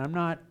night, and I'm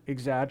not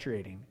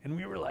exaggerating. And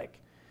we were like,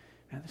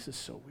 man, this is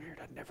so weird.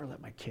 I'd never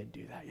let my kid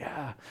do that.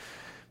 Yeah.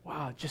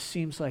 Wow, it just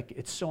seems like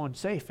it's so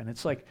unsafe. And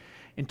it's like,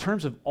 in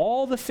terms of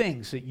all the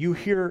things that you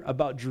hear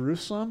about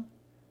Jerusalem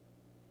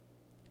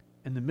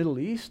and the Middle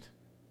East,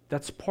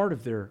 that's part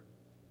of their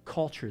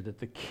culture, that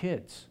the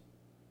kids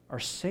are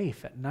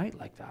safe at night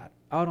like that,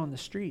 out on the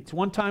streets.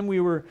 One time we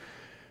were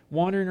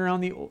wandering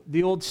around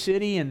the old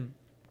city and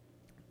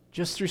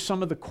just through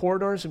some of the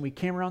corridors, and we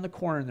came around the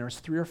corner and there was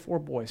 3 or 4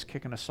 boys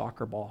kicking a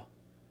soccer ball.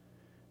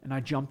 And I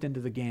jumped into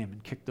the game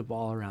and kicked the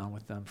ball around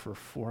with them for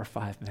 4 or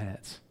 5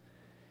 minutes.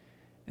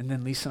 And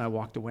then Lisa and I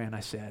walked away and I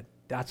said,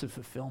 that's a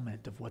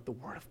fulfillment of what the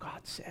Word of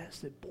God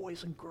says, that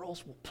boys and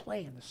girls will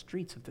play in the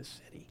streets of this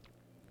city.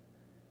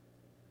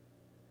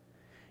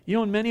 You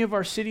know, in many of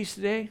our cities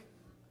today,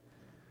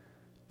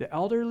 the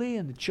elderly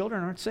and the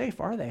children aren't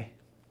safe, are they?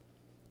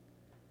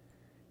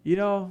 You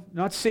know,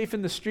 not safe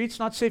in the streets,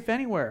 not safe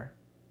anywhere.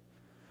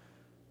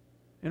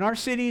 In our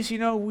cities, you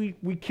know,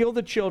 we kill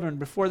the children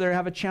before they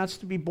have a chance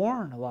to be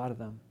born, a lot of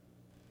them.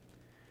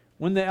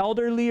 When the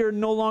elderly are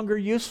no longer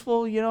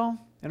useful, you know,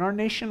 in our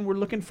nation, we're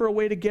looking for a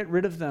way to get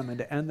rid of them and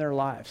to end their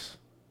lives.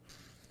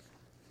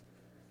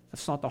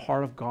 That's not the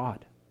heart of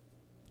God.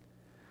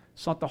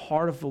 It's not the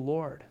heart of the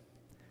Lord.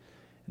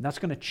 And that's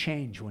going to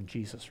change when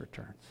Jesus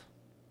returns.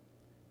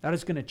 That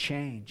is going to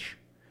change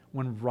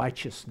when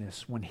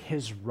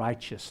His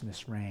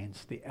righteousness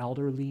reigns. The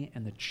elderly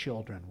and the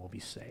children will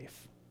be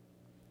safe.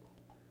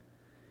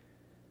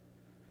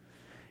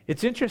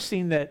 It's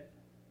interesting that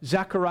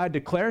Zechariah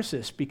declares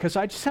this, because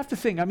I just have to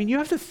think, you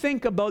have to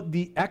think about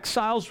the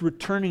exiles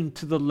returning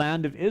to the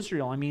land of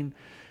Israel.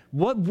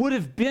 What would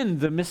have been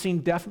the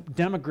missing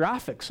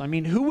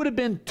demographics? Who would have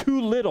been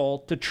too little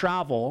to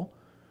travel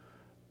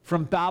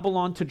from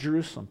Babylon to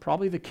Jerusalem?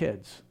 Probably the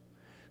kids.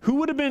 Who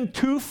would have been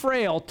too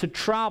frail to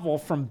travel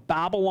from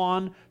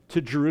Babylon to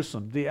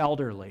Jerusalem? The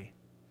elderly.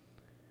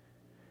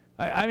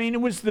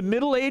 It was the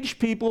middle-aged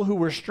people who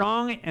were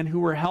strong and who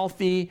were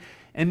healthy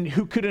and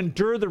who could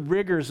endure the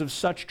rigors of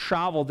such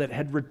travel that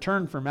had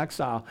returned from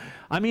exile.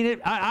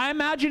 I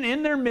imagine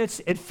in their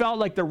midst, it felt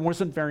like there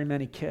wasn't very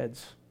many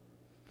kids.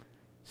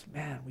 So,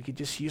 man, we could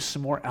just use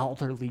some more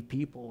elderly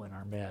people in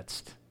our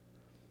midst.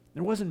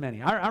 There wasn't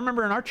many. I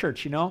remember in our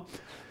church,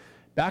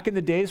 back in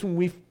the days when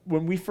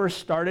we first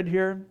started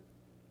here,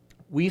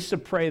 we used to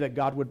pray that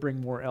God would bring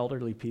more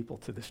elderly people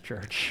to this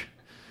church.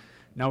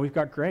 Now we've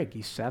got Greg.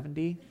 He's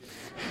 70.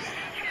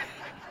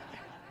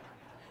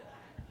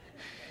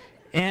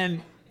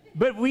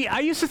 But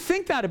I used to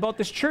think that about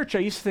this church. I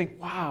used to think,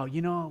 wow,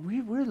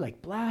 we're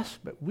like blessed,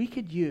 but we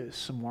could use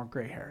some more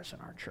gray hairs in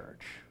our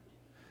church.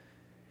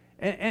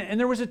 And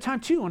there was a time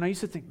too when I used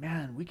to think,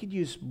 man, we could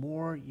use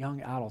more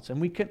young adults, and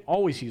we can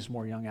always use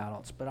more young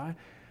adults. But I'm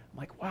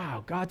like,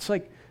 wow, God's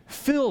like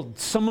filled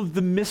some of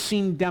the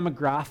missing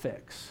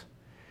demographics.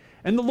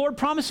 And the Lord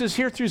promises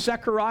here through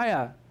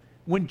Zechariah,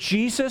 when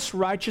Jesus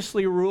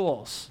righteously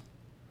rules,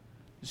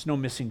 there's no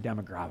missing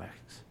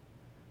demographics.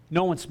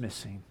 No one's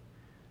missing.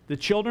 The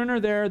children are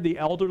there, the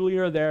elderly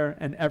are there,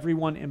 and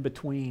everyone in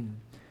between.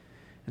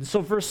 And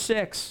so verse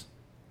 6,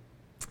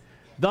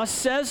 thus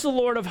says the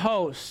Lord of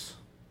hosts,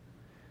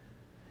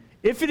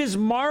 if it is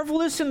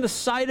marvelous in the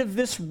sight of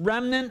this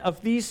remnant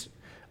of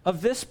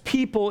this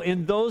people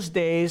in those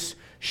days,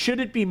 should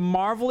it be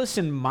marvelous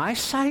in my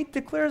sight,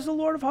 declares the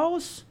Lord of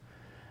hosts?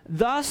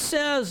 Thus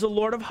says the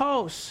Lord of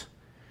hosts,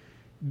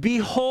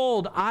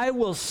 behold, I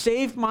will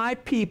save my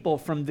people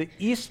from the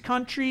east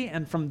country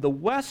and from the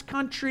west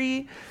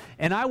country,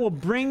 and I will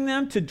bring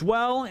them to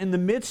dwell in the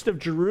midst of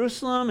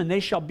Jerusalem, and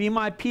they shall be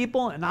my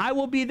people, and I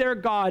will be their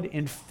God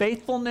in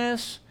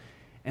faithfulness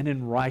and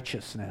in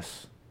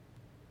righteousness.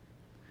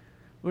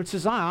 Lord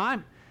says,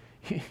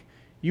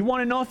 you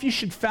want to know if you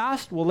should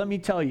fast? Well, let me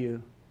tell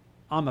you,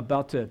 I'm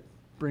about to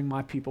bring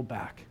my people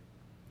back.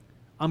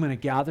 I'm going to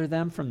gather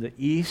them from the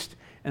east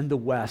and the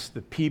west.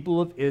 The people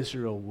of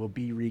Israel will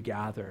be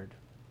regathered.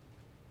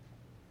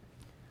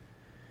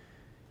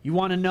 You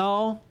want to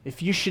know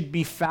if you should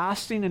be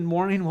fasting and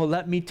mourning? Well,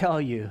 let me tell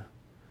you.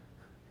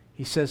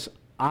 He says,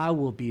 I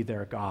will be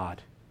their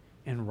God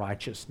in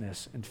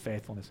righteousness and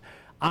faithfulness.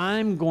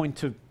 I'm going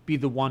to be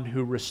the one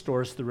who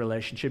restores the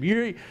relationship.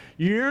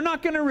 You're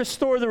not going to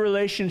restore the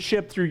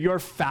relationship through your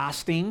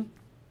fasting.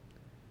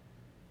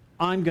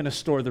 I'm going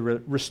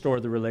to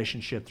restore the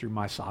relationship through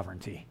my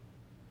sovereignty.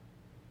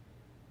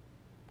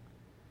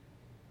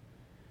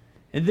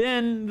 And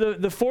then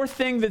the fourth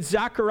thing that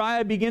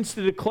Zechariah begins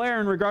to declare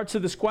in regards to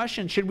this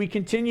question, should we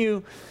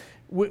continue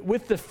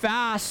with the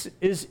fast,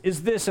 is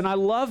this, and I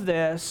love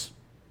this.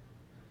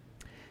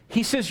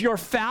 He says, your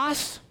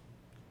fasts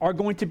are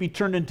going to be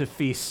turned into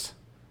feasts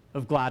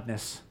of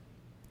gladness.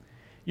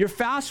 Your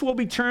fasts will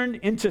be turned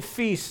into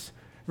feasts.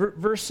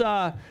 Verse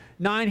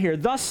 9 here,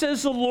 thus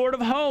says the Lord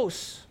of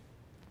hosts,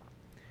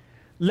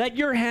 let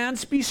your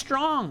hands be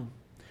strong.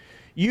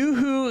 You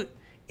who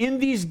in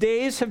these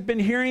days have been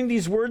hearing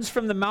these words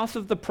from the mouth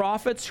of the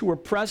prophets who were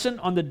present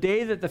on the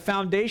day that the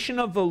foundation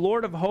of the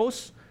Lord of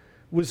hosts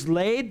was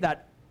laid,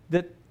 that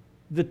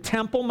the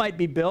temple might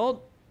be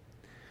built.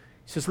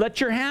 He says, let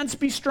your hands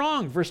be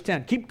strong. Verse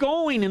 10, keep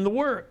going in the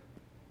work.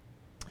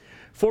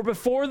 For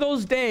before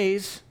those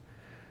days,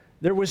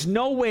 there was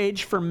no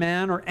wage for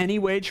man or any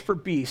wage for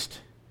beast.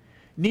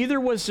 Neither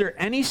was there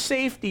any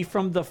safety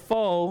from the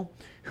foe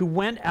who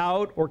went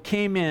out or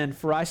came in,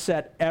 for I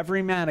set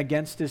every man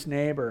against his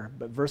neighbor.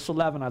 But verse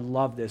 11, I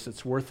love this.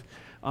 It's worth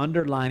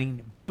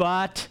underlining.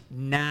 But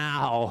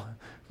now,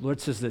 the Lord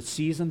says the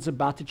season's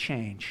about to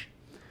change.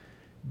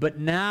 But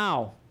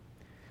now,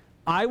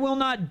 I will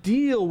not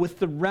deal with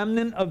the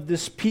remnant of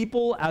this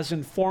people as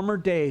in former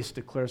days,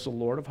 declares the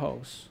Lord of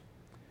hosts.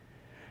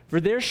 For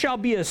there shall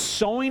be a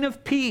sowing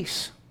of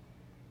peace.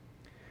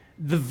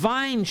 The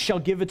vine shall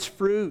give its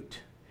fruit,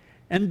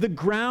 and the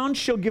ground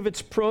shall give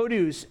its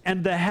produce,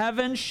 and the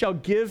heavens shall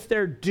give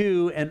their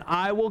due, and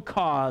I will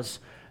cause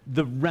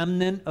the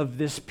remnant of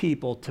this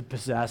people to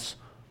possess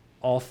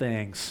all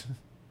things.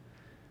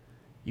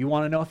 You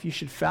want to know if you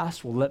should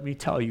fast? Well, let me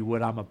tell you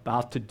what I'm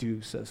about to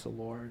do, says the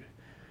Lord.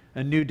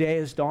 A new day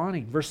is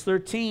dawning. Verse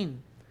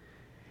 13.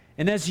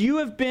 And as you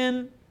have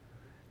been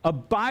a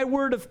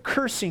byword of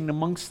cursing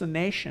amongst the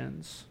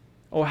nations,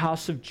 O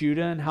house of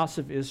Judah and house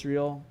of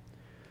Israel,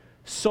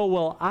 so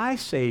will I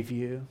save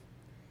you,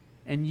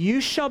 and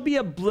you shall be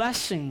a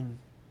blessing.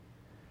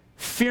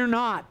 Fear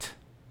not,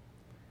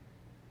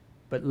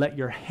 but let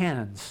your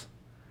hands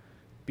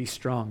be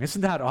strong.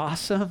 Isn't that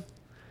awesome?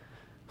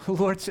 The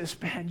Lord says,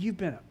 man, you've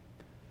been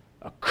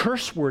a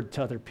curse word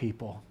to other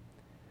people,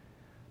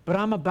 but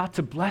I'm about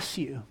to bless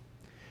you.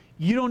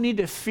 You don't need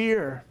to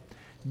fear.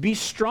 Be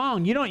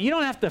strong. You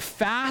don't have to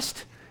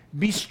fast.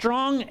 Be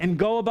strong and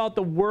go about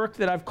the work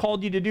that I've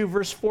called you to do.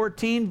 Verse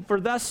 14, for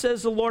thus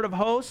says the Lord of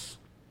hosts,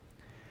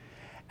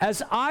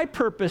 as I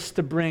purposed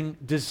to bring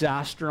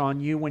disaster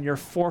on you when your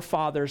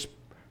forefathers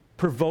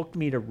provoked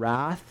me to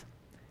wrath,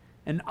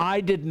 and I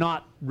did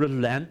not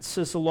relent,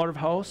 says the Lord of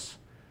hosts,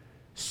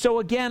 so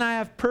again I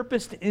have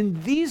purposed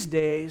in these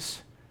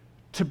days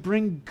to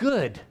bring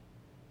good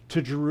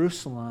to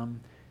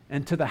Jerusalem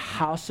and to the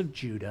house of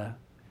Judah.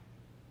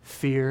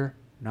 Fear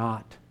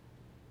not.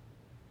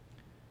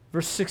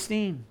 Verse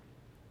 16.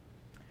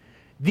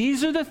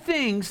 These are the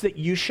things that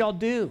you shall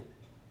do.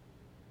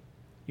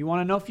 You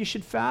want to know if you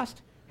should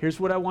fast? Here's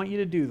what I want you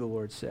to do, the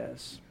Lord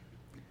says.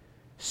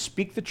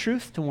 Speak the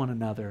truth to one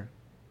another.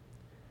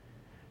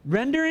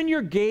 Render in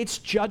your gates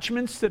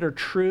judgments that are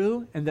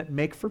true and that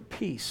make for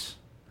peace.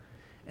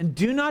 And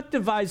do not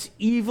devise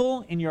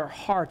evil in your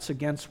hearts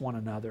against one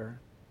another.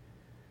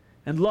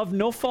 And love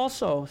no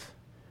false oath.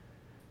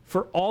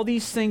 For all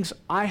these things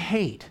I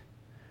hate,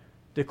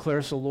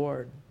 declares the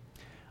Lord.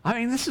 I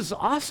mean, this is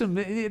awesome.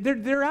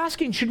 They're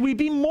asking, should we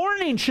be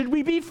mourning? Should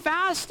we be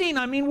fasting?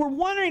 I mean, we're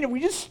wondering, are we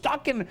just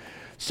stuck in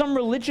some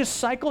religious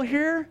cycle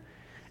here?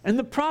 And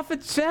the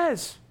prophet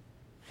says,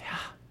 yeah,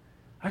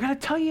 I got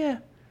to tell you,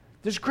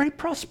 there's great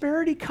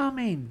prosperity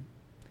coming.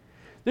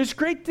 There's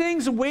great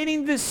things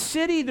awaiting this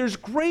city. There's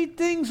great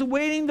things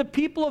awaiting the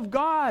people of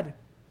God.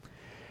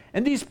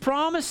 And these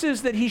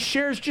promises that he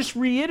shares just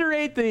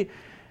reiterate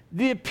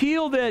the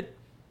appeal that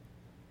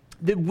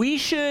we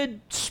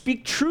should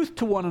speak truth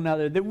to one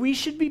another, that we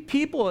should be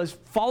people as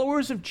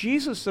followers of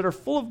Jesus that are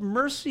full of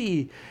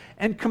mercy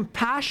and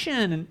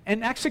compassion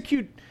and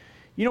execute,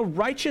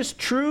 righteous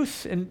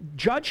truth and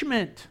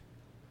judgment.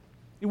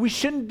 We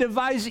shouldn't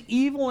devise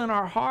evil in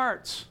our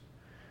hearts.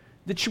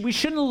 That we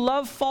shouldn't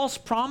love false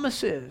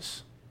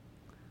promises.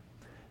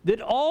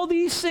 That all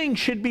these things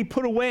should be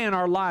put away in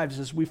our lives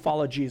as we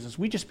follow Jesus.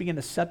 We just begin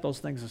to set those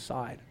things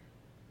aside.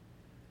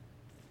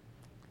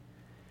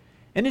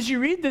 And as you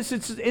read this,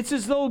 it's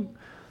as though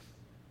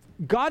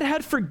God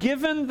had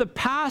forgiven the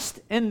past,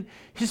 and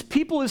his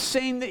people is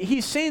saying that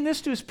he's saying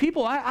this to his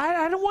people.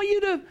 I don't want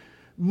you to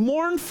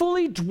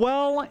mournfully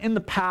dwell in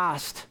the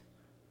past.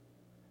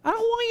 I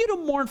don't want you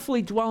to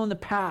mournfully dwell in the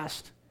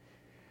past.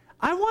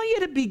 I want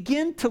you to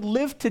begin to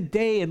live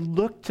today and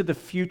look to the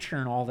future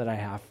and all that I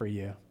have for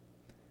you.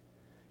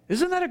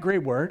 Isn't that a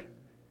great word?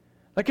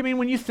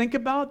 When you think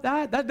about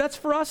that's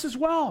for us as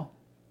well.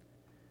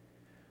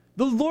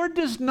 The Lord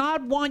does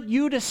not want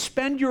you to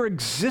spend your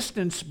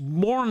existence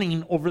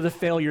mourning over the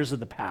failures of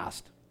the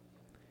past,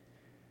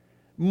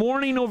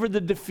 mourning over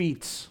the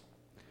defeats,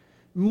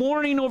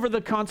 mourning over the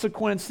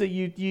consequence that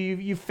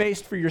you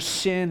faced for your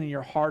sin and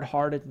your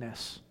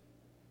hard-heartedness.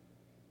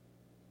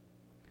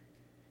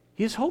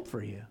 He has hope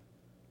for you.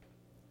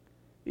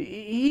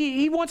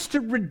 He wants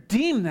to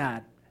redeem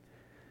that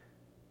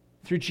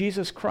through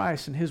Jesus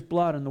Christ and his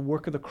blood and the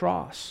work of the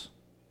cross.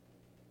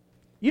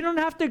 You don't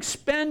have to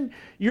expend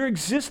your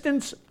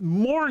existence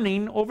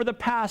mourning over the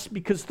past,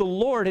 because the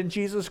Lord in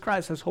Jesus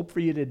Christ has hope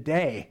for you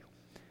today.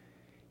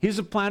 He has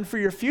a plan for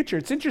your future.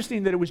 It's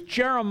interesting that it was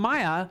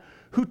Jeremiah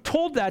who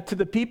told that to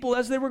the people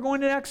as they were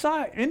going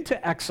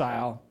into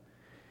exile.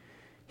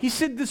 He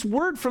said this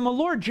word from the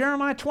Lord,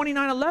 Jeremiah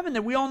 29:11,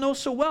 that we all know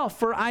so well.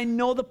 For I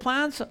know the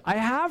plans I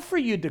have for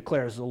you,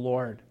 declares the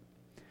Lord.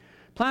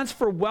 Plans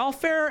for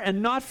welfare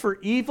and not for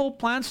evil,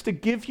 plans to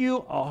give you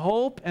a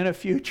hope and a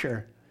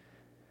future.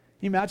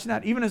 Can you imagine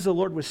that? Even as the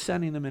Lord was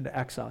sending them into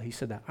exile, he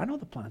said that. I know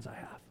the plans I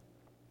have.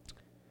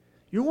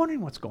 You're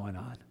wondering what's going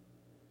on.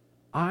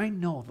 I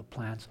know the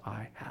plans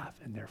I have,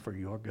 and they're for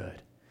your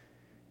good.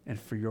 and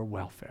for your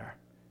welfare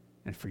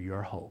and for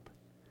your hope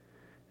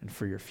and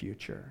for your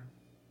future.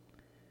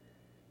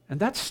 And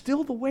that's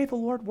still the way the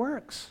Lord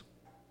works.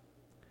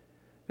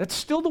 That's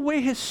still the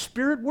way his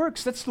Spirit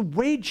works. That's the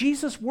way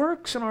Jesus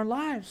works in our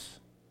lives.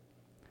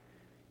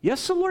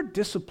 Yes, the Lord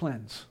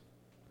disciplines.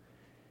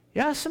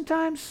 Yeah,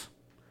 sometimes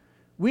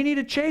we need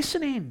a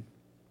chastening.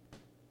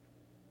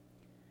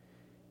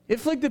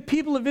 If like the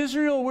people of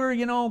Israel were,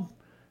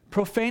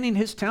 profaning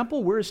his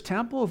temple, we're his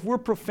temple. If we're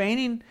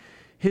profaning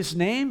his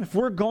name, if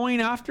we're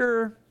going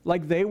after,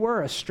 like they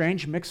were, a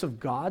strange mix of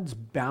gods,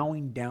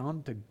 bowing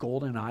down to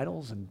golden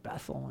idols in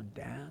Bethel and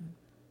Dan.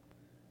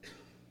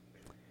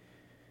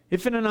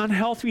 If in an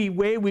unhealthy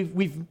way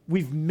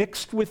we've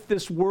mixed with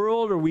this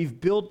world, or we've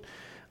built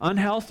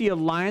unhealthy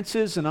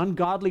alliances and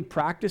ungodly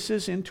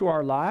practices into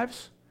our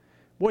lives,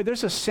 boy,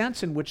 there's a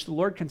sense in which the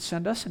Lord can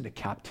send us into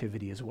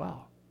captivity as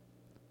well.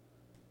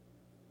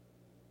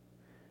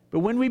 But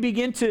when we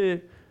begin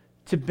to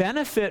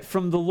benefit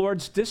from the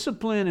Lord's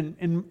discipline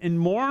and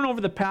mourn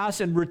over the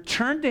past and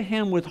return to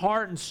him with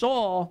heart and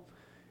soul,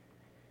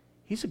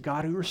 he's a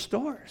God who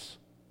restores.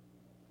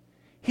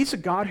 He's a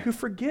God who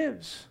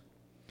forgives.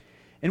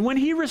 And when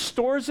he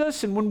restores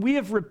us, and when we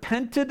have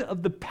repented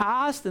of the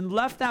past and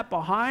left that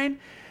behind,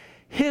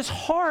 his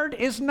heart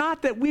is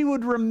not that we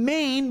would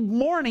remain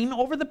mourning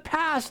over the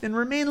past and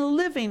remain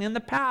living in the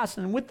past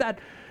and with that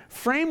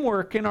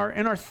framework in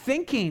our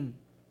thinking,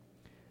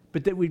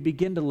 but that we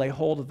begin to lay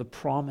hold of the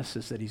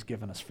promises that he's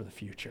given us for the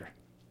future.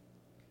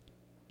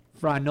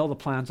 For I know the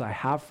plans I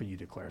have for you,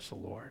 declares the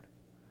Lord.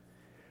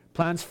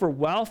 Plans for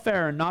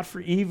welfare and not for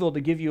evil, to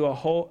give you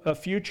a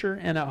future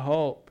and a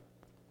hope.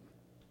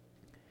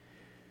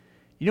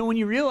 When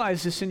you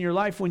realize this in your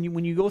life, when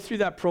you go through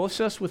that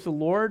process with the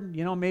Lord,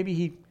 maybe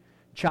he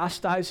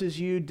chastises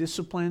you,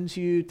 disciplines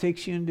you,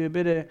 takes you into a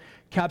bit of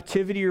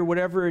captivity or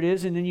whatever it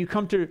is, and then you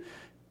come to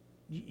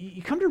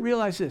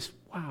realize this: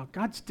 wow,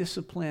 God's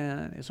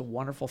discipline is a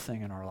wonderful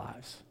thing in our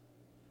lives.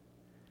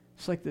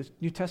 It's like the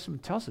New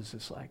Testament tells us,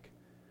 it's like,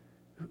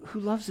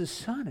 who loves his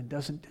son and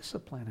doesn't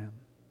discipline him?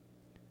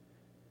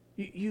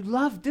 You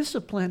love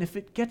discipline if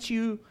it gets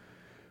you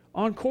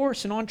on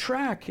course and on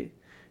track.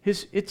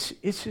 It's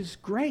his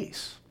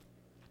grace.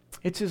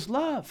 It's his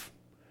love.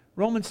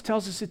 Romans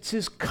tells us it's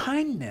his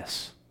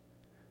kindness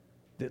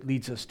that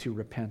leads us to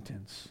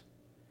repentance.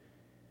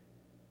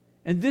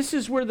 And this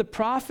is where the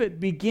prophet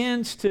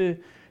begins to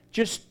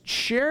just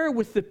share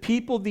with the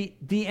people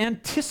the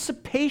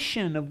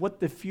anticipation of what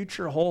the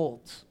future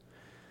holds.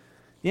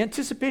 The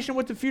anticipation of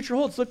what the future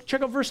holds. Look,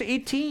 check out verse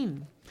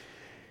 18.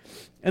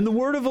 And the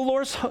word of the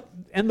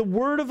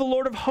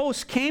Lord of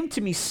hosts came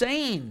to me,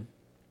 saying,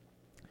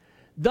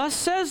 thus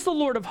says the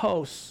Lord of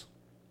hosts,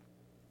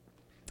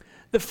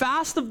 the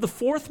fast of the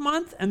 4th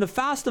month, and the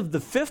fast of the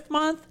 5th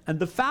month, and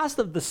the fast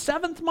of the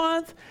 7th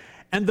month,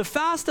 and the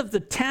fast of the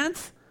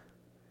 10th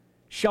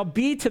shall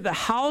be to the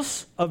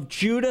house of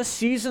Judah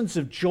seasons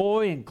of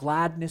joy and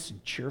gladness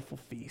and cheerful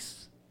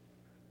feasts.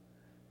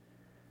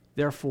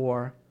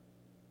 Therefore,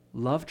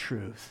 love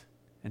truth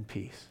and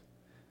peace.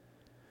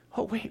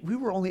 Oh, wait, we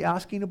were only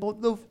asking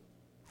about the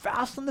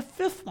fast on the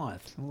 5th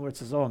month. And the Lord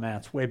says, oh man,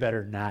 it's way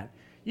better than that.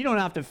 You don't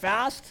have to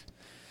fast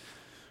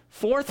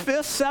 4th,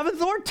 5th,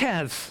 7th, or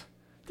 10th.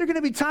 There are going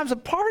to be times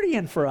of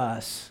partying for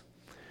us.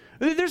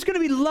 There's going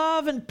to be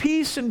love and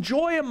peace and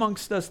joy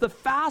amongst us. The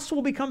fast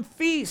will become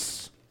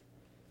feasts.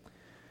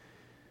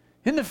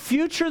 In the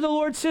future, the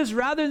Lord says,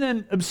 rather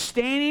than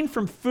abstaining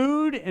from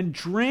food and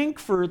drink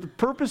for the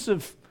purpose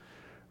of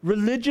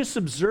religious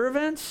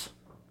observance,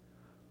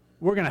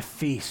 we're going to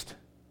feast.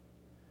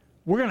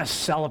 We're going to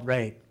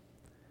celebrate.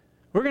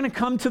 We're going to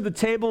come to the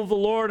table of the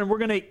Lord, and we're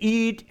going to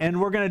eat and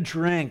we're going to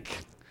drink.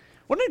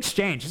 What an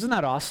exchange. Isn't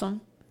that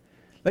awesome?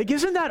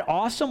 Isn't that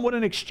awesome? What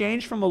an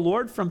exchange from the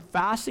Lord, from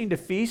fasting to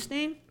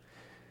feasting.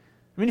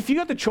 I mean, if you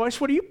got the choice,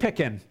 what are you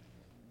picking?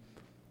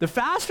 The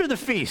fast or the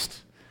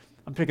feast?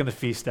 I'm picking the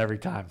feast every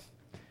time.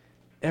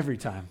 Every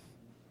time.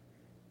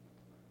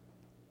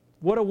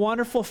 What a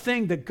wonderful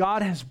thing that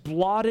God has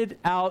blotted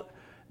out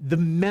the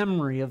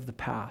memory of the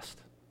past.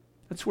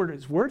 That's what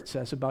his word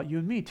says about you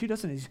and me too,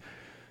 doesn't it?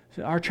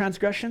 Our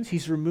transgressions,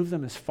 he's removed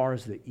them as far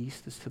as the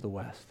east is to the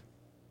west.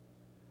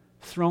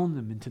 Thrown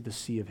them into the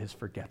sea of his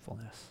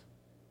forgetfulness.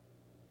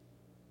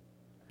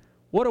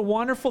 What a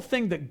wonderful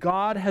thing that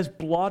God has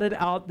blotted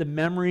out the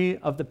memory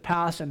of the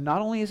past. And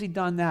not only has he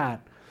done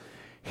that,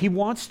 he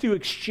wants to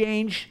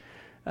exchange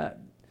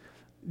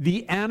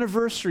the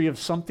anniversary of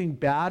something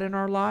bad in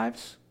our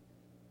lives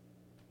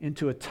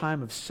into a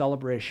time of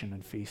celebration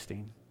and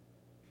feasting.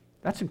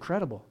 That's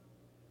incredible.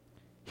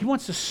 He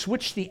wants to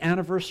switch the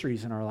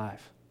anniversaries in our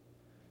life.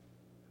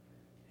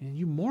 And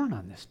you mourn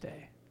on this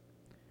day.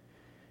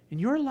 In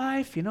your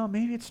life,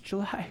 maybe it's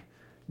July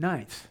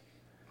 9th.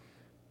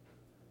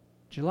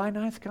 July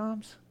 9th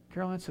comes.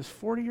 Caroline says,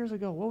 40 years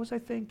ago, what was I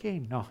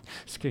thinking? No,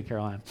 just kidding,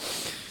 Caroline.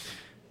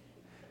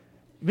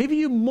 Maybe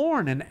you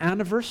mourn an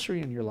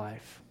anniversary in your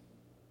life.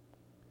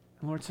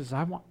 And the Lord says,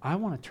 I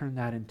want to turn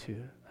that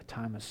into a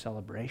time of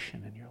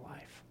celebration in your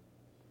life.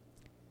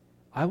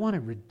 I want to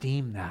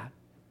redeem that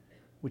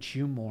which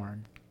you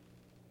mourn.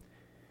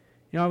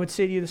 I would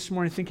say to you this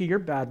morning, think of your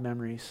bad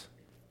memories.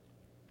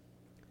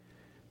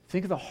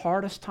 Think of the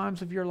hardest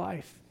times of your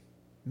life.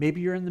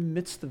 Maybe you're in the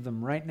midst of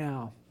them right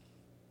now.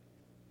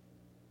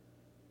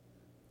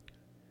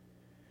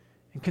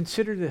 And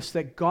consider this,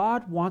 that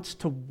God wants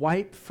to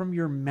wipe from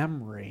your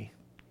memory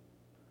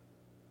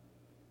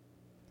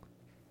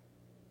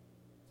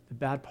the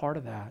bad part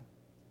of that.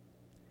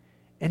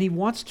 And he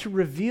wants to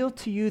reveal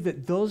to you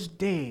that those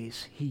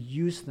days, he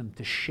used them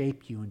to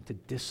shape you and to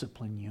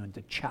discipline you and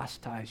to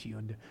chastise you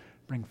and to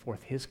bring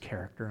forth his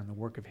character and the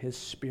work of his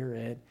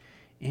Spirit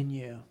in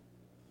you.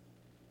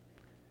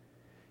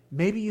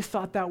 Maybe you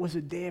thought that was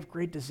a day of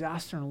great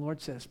disaster, and the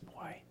Lord says,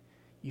 boy,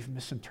 you've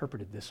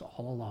misinterpreted this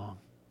all along.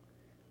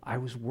 I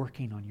was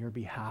working on your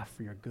behalf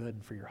for your good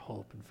and for your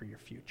hope and for your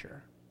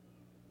future.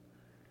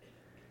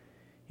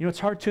 It's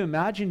hard to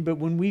imagine, but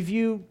when we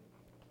view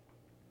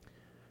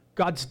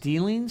God's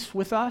dealings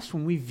with us,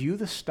 when we view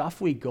the stuff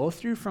we go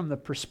through from the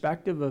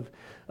perspective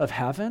of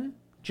heaven,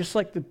 just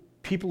like the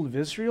people of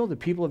Israel, the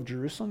people of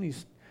Jerusalem,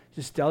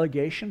 this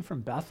delegation from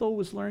Bethel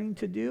was learning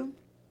to do,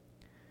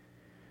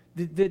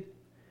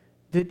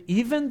 that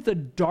even the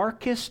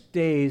darkest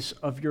days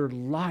of your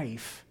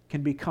life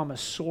can become a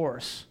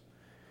source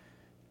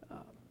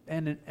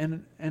and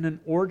an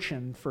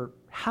origin for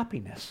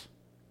happiness,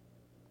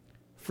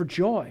 for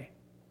joy.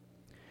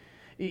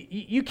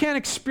 You can't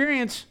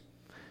experience,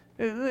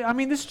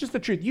 this is just the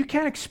truth. You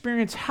can't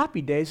experience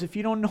happy days if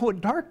you don't know what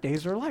dark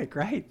days are like,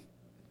 right?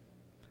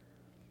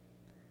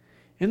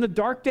 In the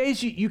dark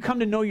days, you come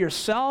to know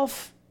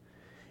yourself,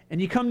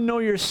 and you come to know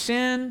your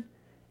sin,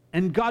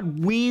 and God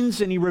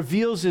weans and he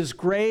reveals his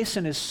grace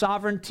and his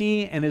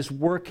sovereignty and his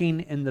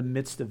working in the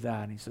midst of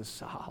that. And he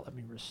says, let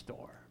me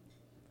restore.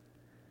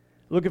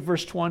 Look at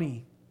verse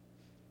 20.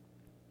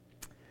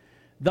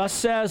 Thus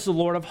says the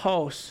Lord of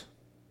hosts,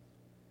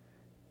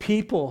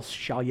 people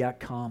shall yet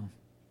come,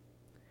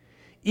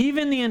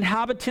 even the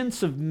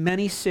inhabitants of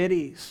many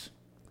cities.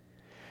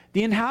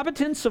 The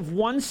inhabitants of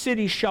one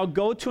city shall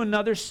go to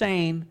another,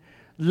 saying,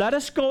 let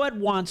us go at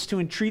once to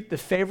entreat the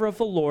favor of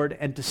the Lord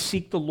and to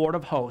seek the Lord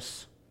of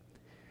hosts.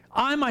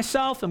 I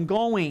myself am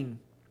going.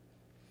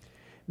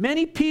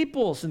 Many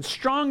peoples and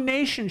strong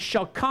nations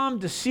shall come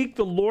to seek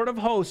the Lord of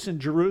hosts in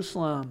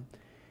Jerusalem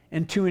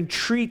and to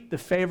entreat the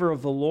favor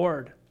of the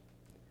Lord.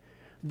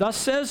 Thus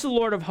says the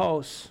Lord of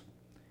hosts,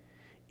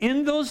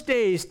 in those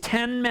days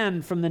 10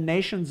 men from the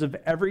nations of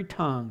every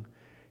tongue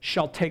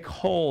shall take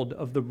hold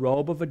of the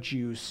robe of a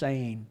Jew,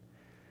 saying,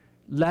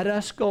 let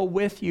us go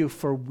with you,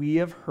 for we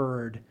have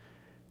heard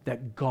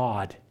that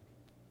God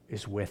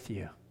is with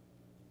you.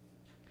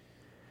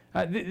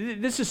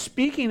 This is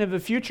speaking of a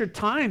future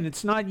time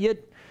that's not yet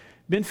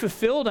been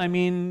fulfilled.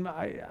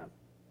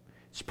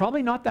 It's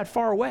probably not that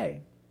far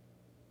away.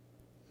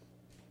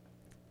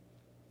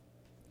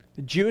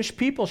 The Jewish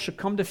people should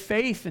come to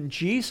faith in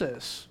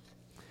Jesus.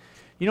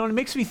 It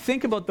makes me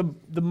think about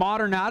the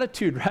modern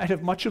attitude, right,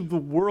 of much of the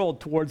world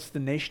towards the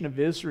nation of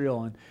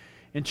Israel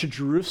and to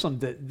Jerusalem,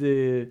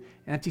 the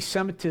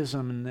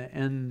anti-Semitism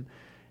and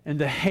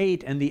the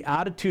hate and the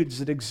attitudes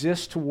that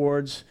exist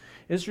towards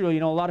Israel.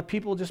 A lot of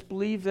people just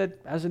believe that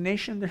as a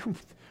nation,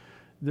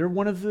 they're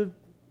one of the,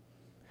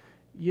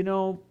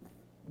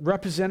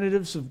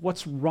 representatives of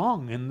what's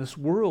wrong in this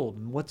world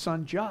and what's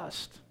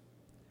unjust.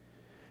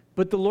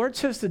 But the Lord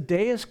says the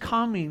day is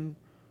coming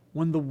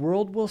when the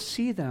world will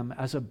see them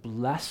as a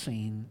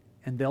blessing,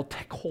 and they'll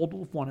take hold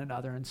of one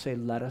another and say,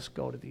 let us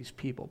go to these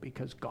people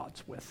because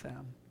God's with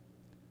them.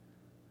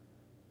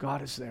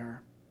 God is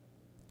there.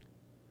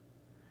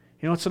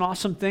 It's an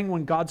awesome thing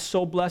when God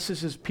so blesses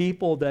his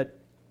people that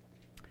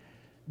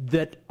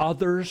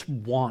others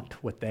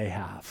want what they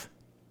have.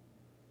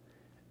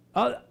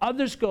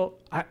 Others go,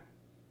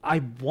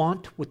 I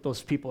want what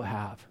those people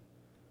have.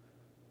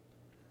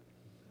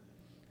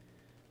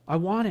 I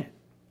want it.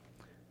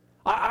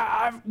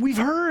 We've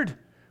heard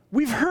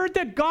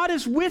that God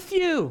is with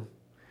you.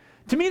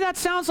 To me, that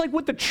sounds like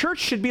what the church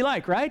should be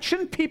like, right?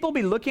 Shouldn't people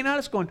be looking at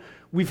us going,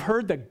 we've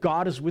heard that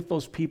God is with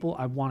those people.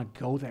 I want to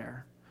go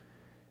there.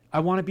 I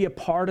want to be a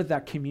part of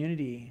that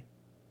community.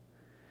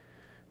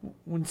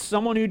 When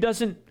someone who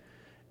doesn't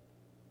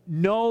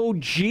know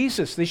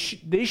Jesus,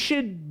 they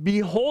should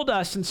behold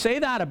us and say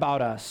that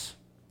about us.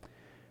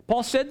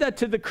 Paul said that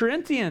to the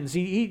Corinthians.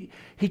 He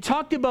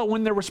talked about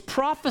when there was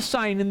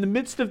prophesying in the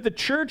midst of the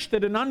church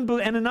that an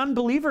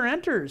unbeliever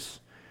enters.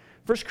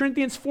 1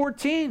 Corinthians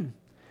 14.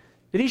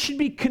 That he should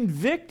be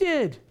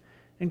convicted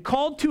and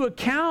called to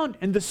account,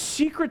 and the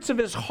secrets of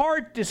his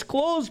heart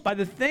disclosed by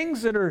the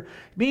things that are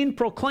being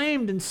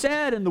proclaimed and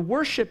said in the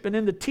worship and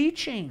in the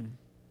teaching.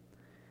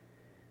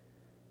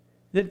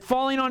 That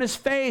falling on his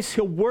face,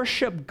 he'll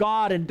worship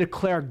God and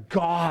declare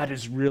God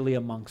is really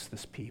amongst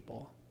this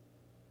people.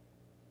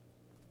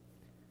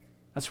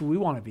 That's what we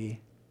want to be.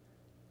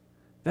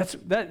 That's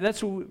what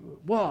it's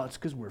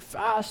because we're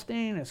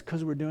fasting, it's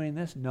because we're doing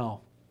this.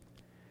 No.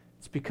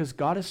 It's because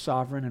God is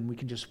sovereign and we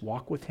can just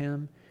walk with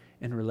him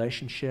in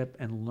relationship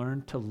and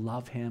learn to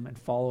love him and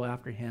follow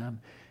after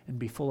him and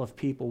be full of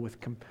people with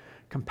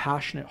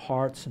compassionate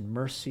hearts and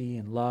mercy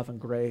and love and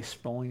grace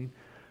flowing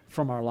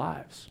from our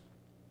lives.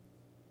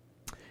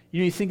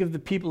 You think of the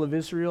people of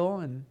Israel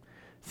and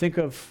think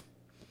of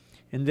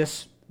in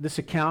this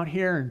account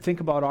here and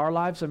think about our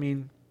lives. I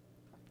mean,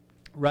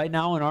 right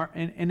now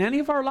in any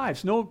of our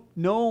lives,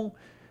 no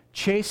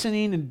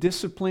chastening and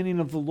disciplining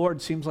of the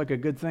Lord seems like a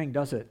good thing,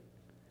 does it?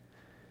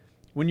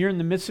 When you're in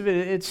the midst of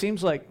it, it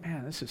seems like,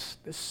 man, this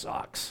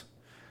sucks.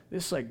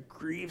 This like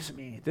grieves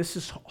me. This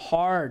is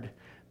hard.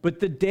 But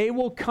the day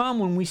will come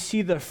when we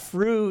see the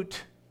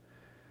fruit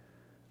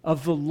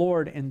of the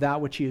Lord in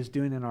that which he is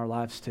doing in our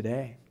lives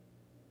today.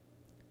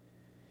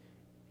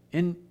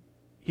 And,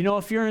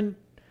 if you're in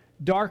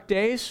dark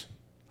days,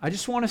 I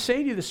just want to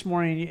say to you this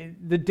morning,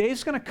 the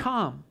day's going to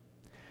come.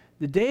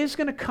 The day is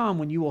going to come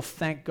when you will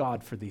thank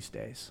God for these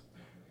days.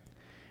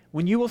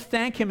 When you will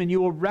thank him and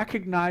you will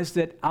recognize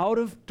that out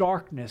of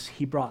darkness,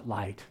 he brought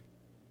light.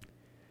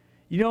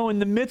 In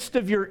the midst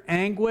of your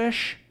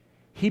anguish,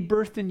 he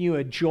birthed in you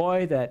a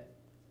joy that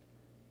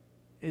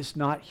is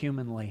not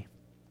humanly.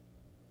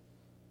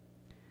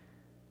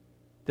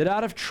 That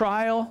out of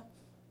trial,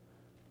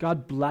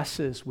 God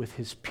blesses with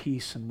his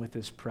peace and with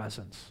his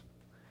presence.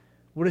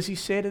 What does he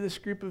say to this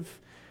group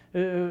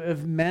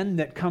of men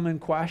that come and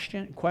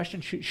question,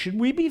 should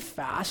we be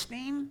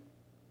fasting?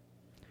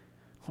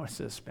 What's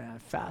this, man?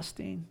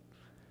 Fasting?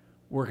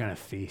 We're going to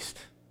feast.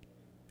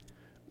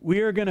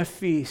 We are going to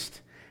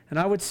feast. And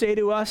I would say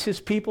to us,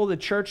 his people, the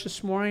church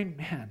this morning,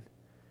 man,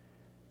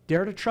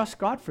 dare to trust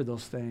God for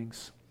those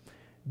things.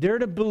 Dare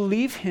to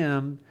believe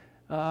him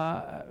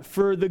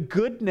for the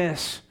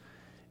goodness.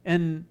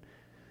 And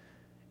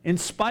in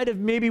spite of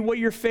maybe what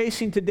you're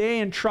facing today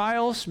in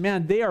trials,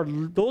 man,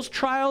 those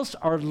trials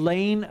are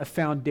laying a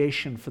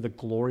foundation for the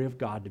glory of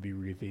God to be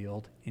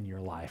revealed in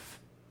your life.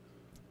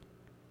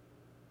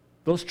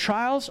 Those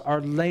trials are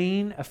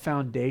laying a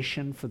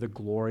foundation for the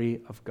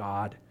glory of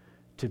God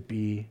to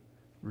be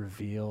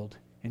revealed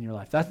in your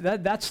life.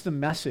 That's the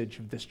message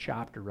of this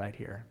chapter right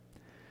here.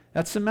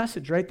 That's the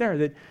message right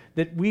there,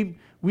 that we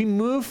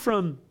move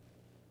from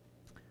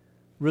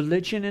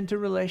religion into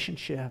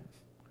relationship.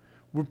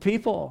 We're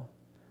people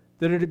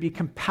that are to be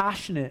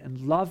compassionate and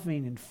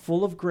loving and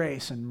full of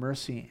grace and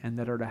mercy, and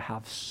that are to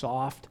have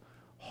soft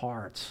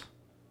hearts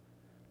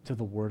to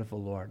the word of the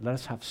Lord. Let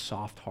us have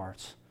soft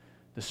hearts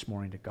this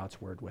morning to God's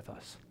word with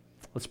us.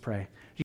 Let's pray.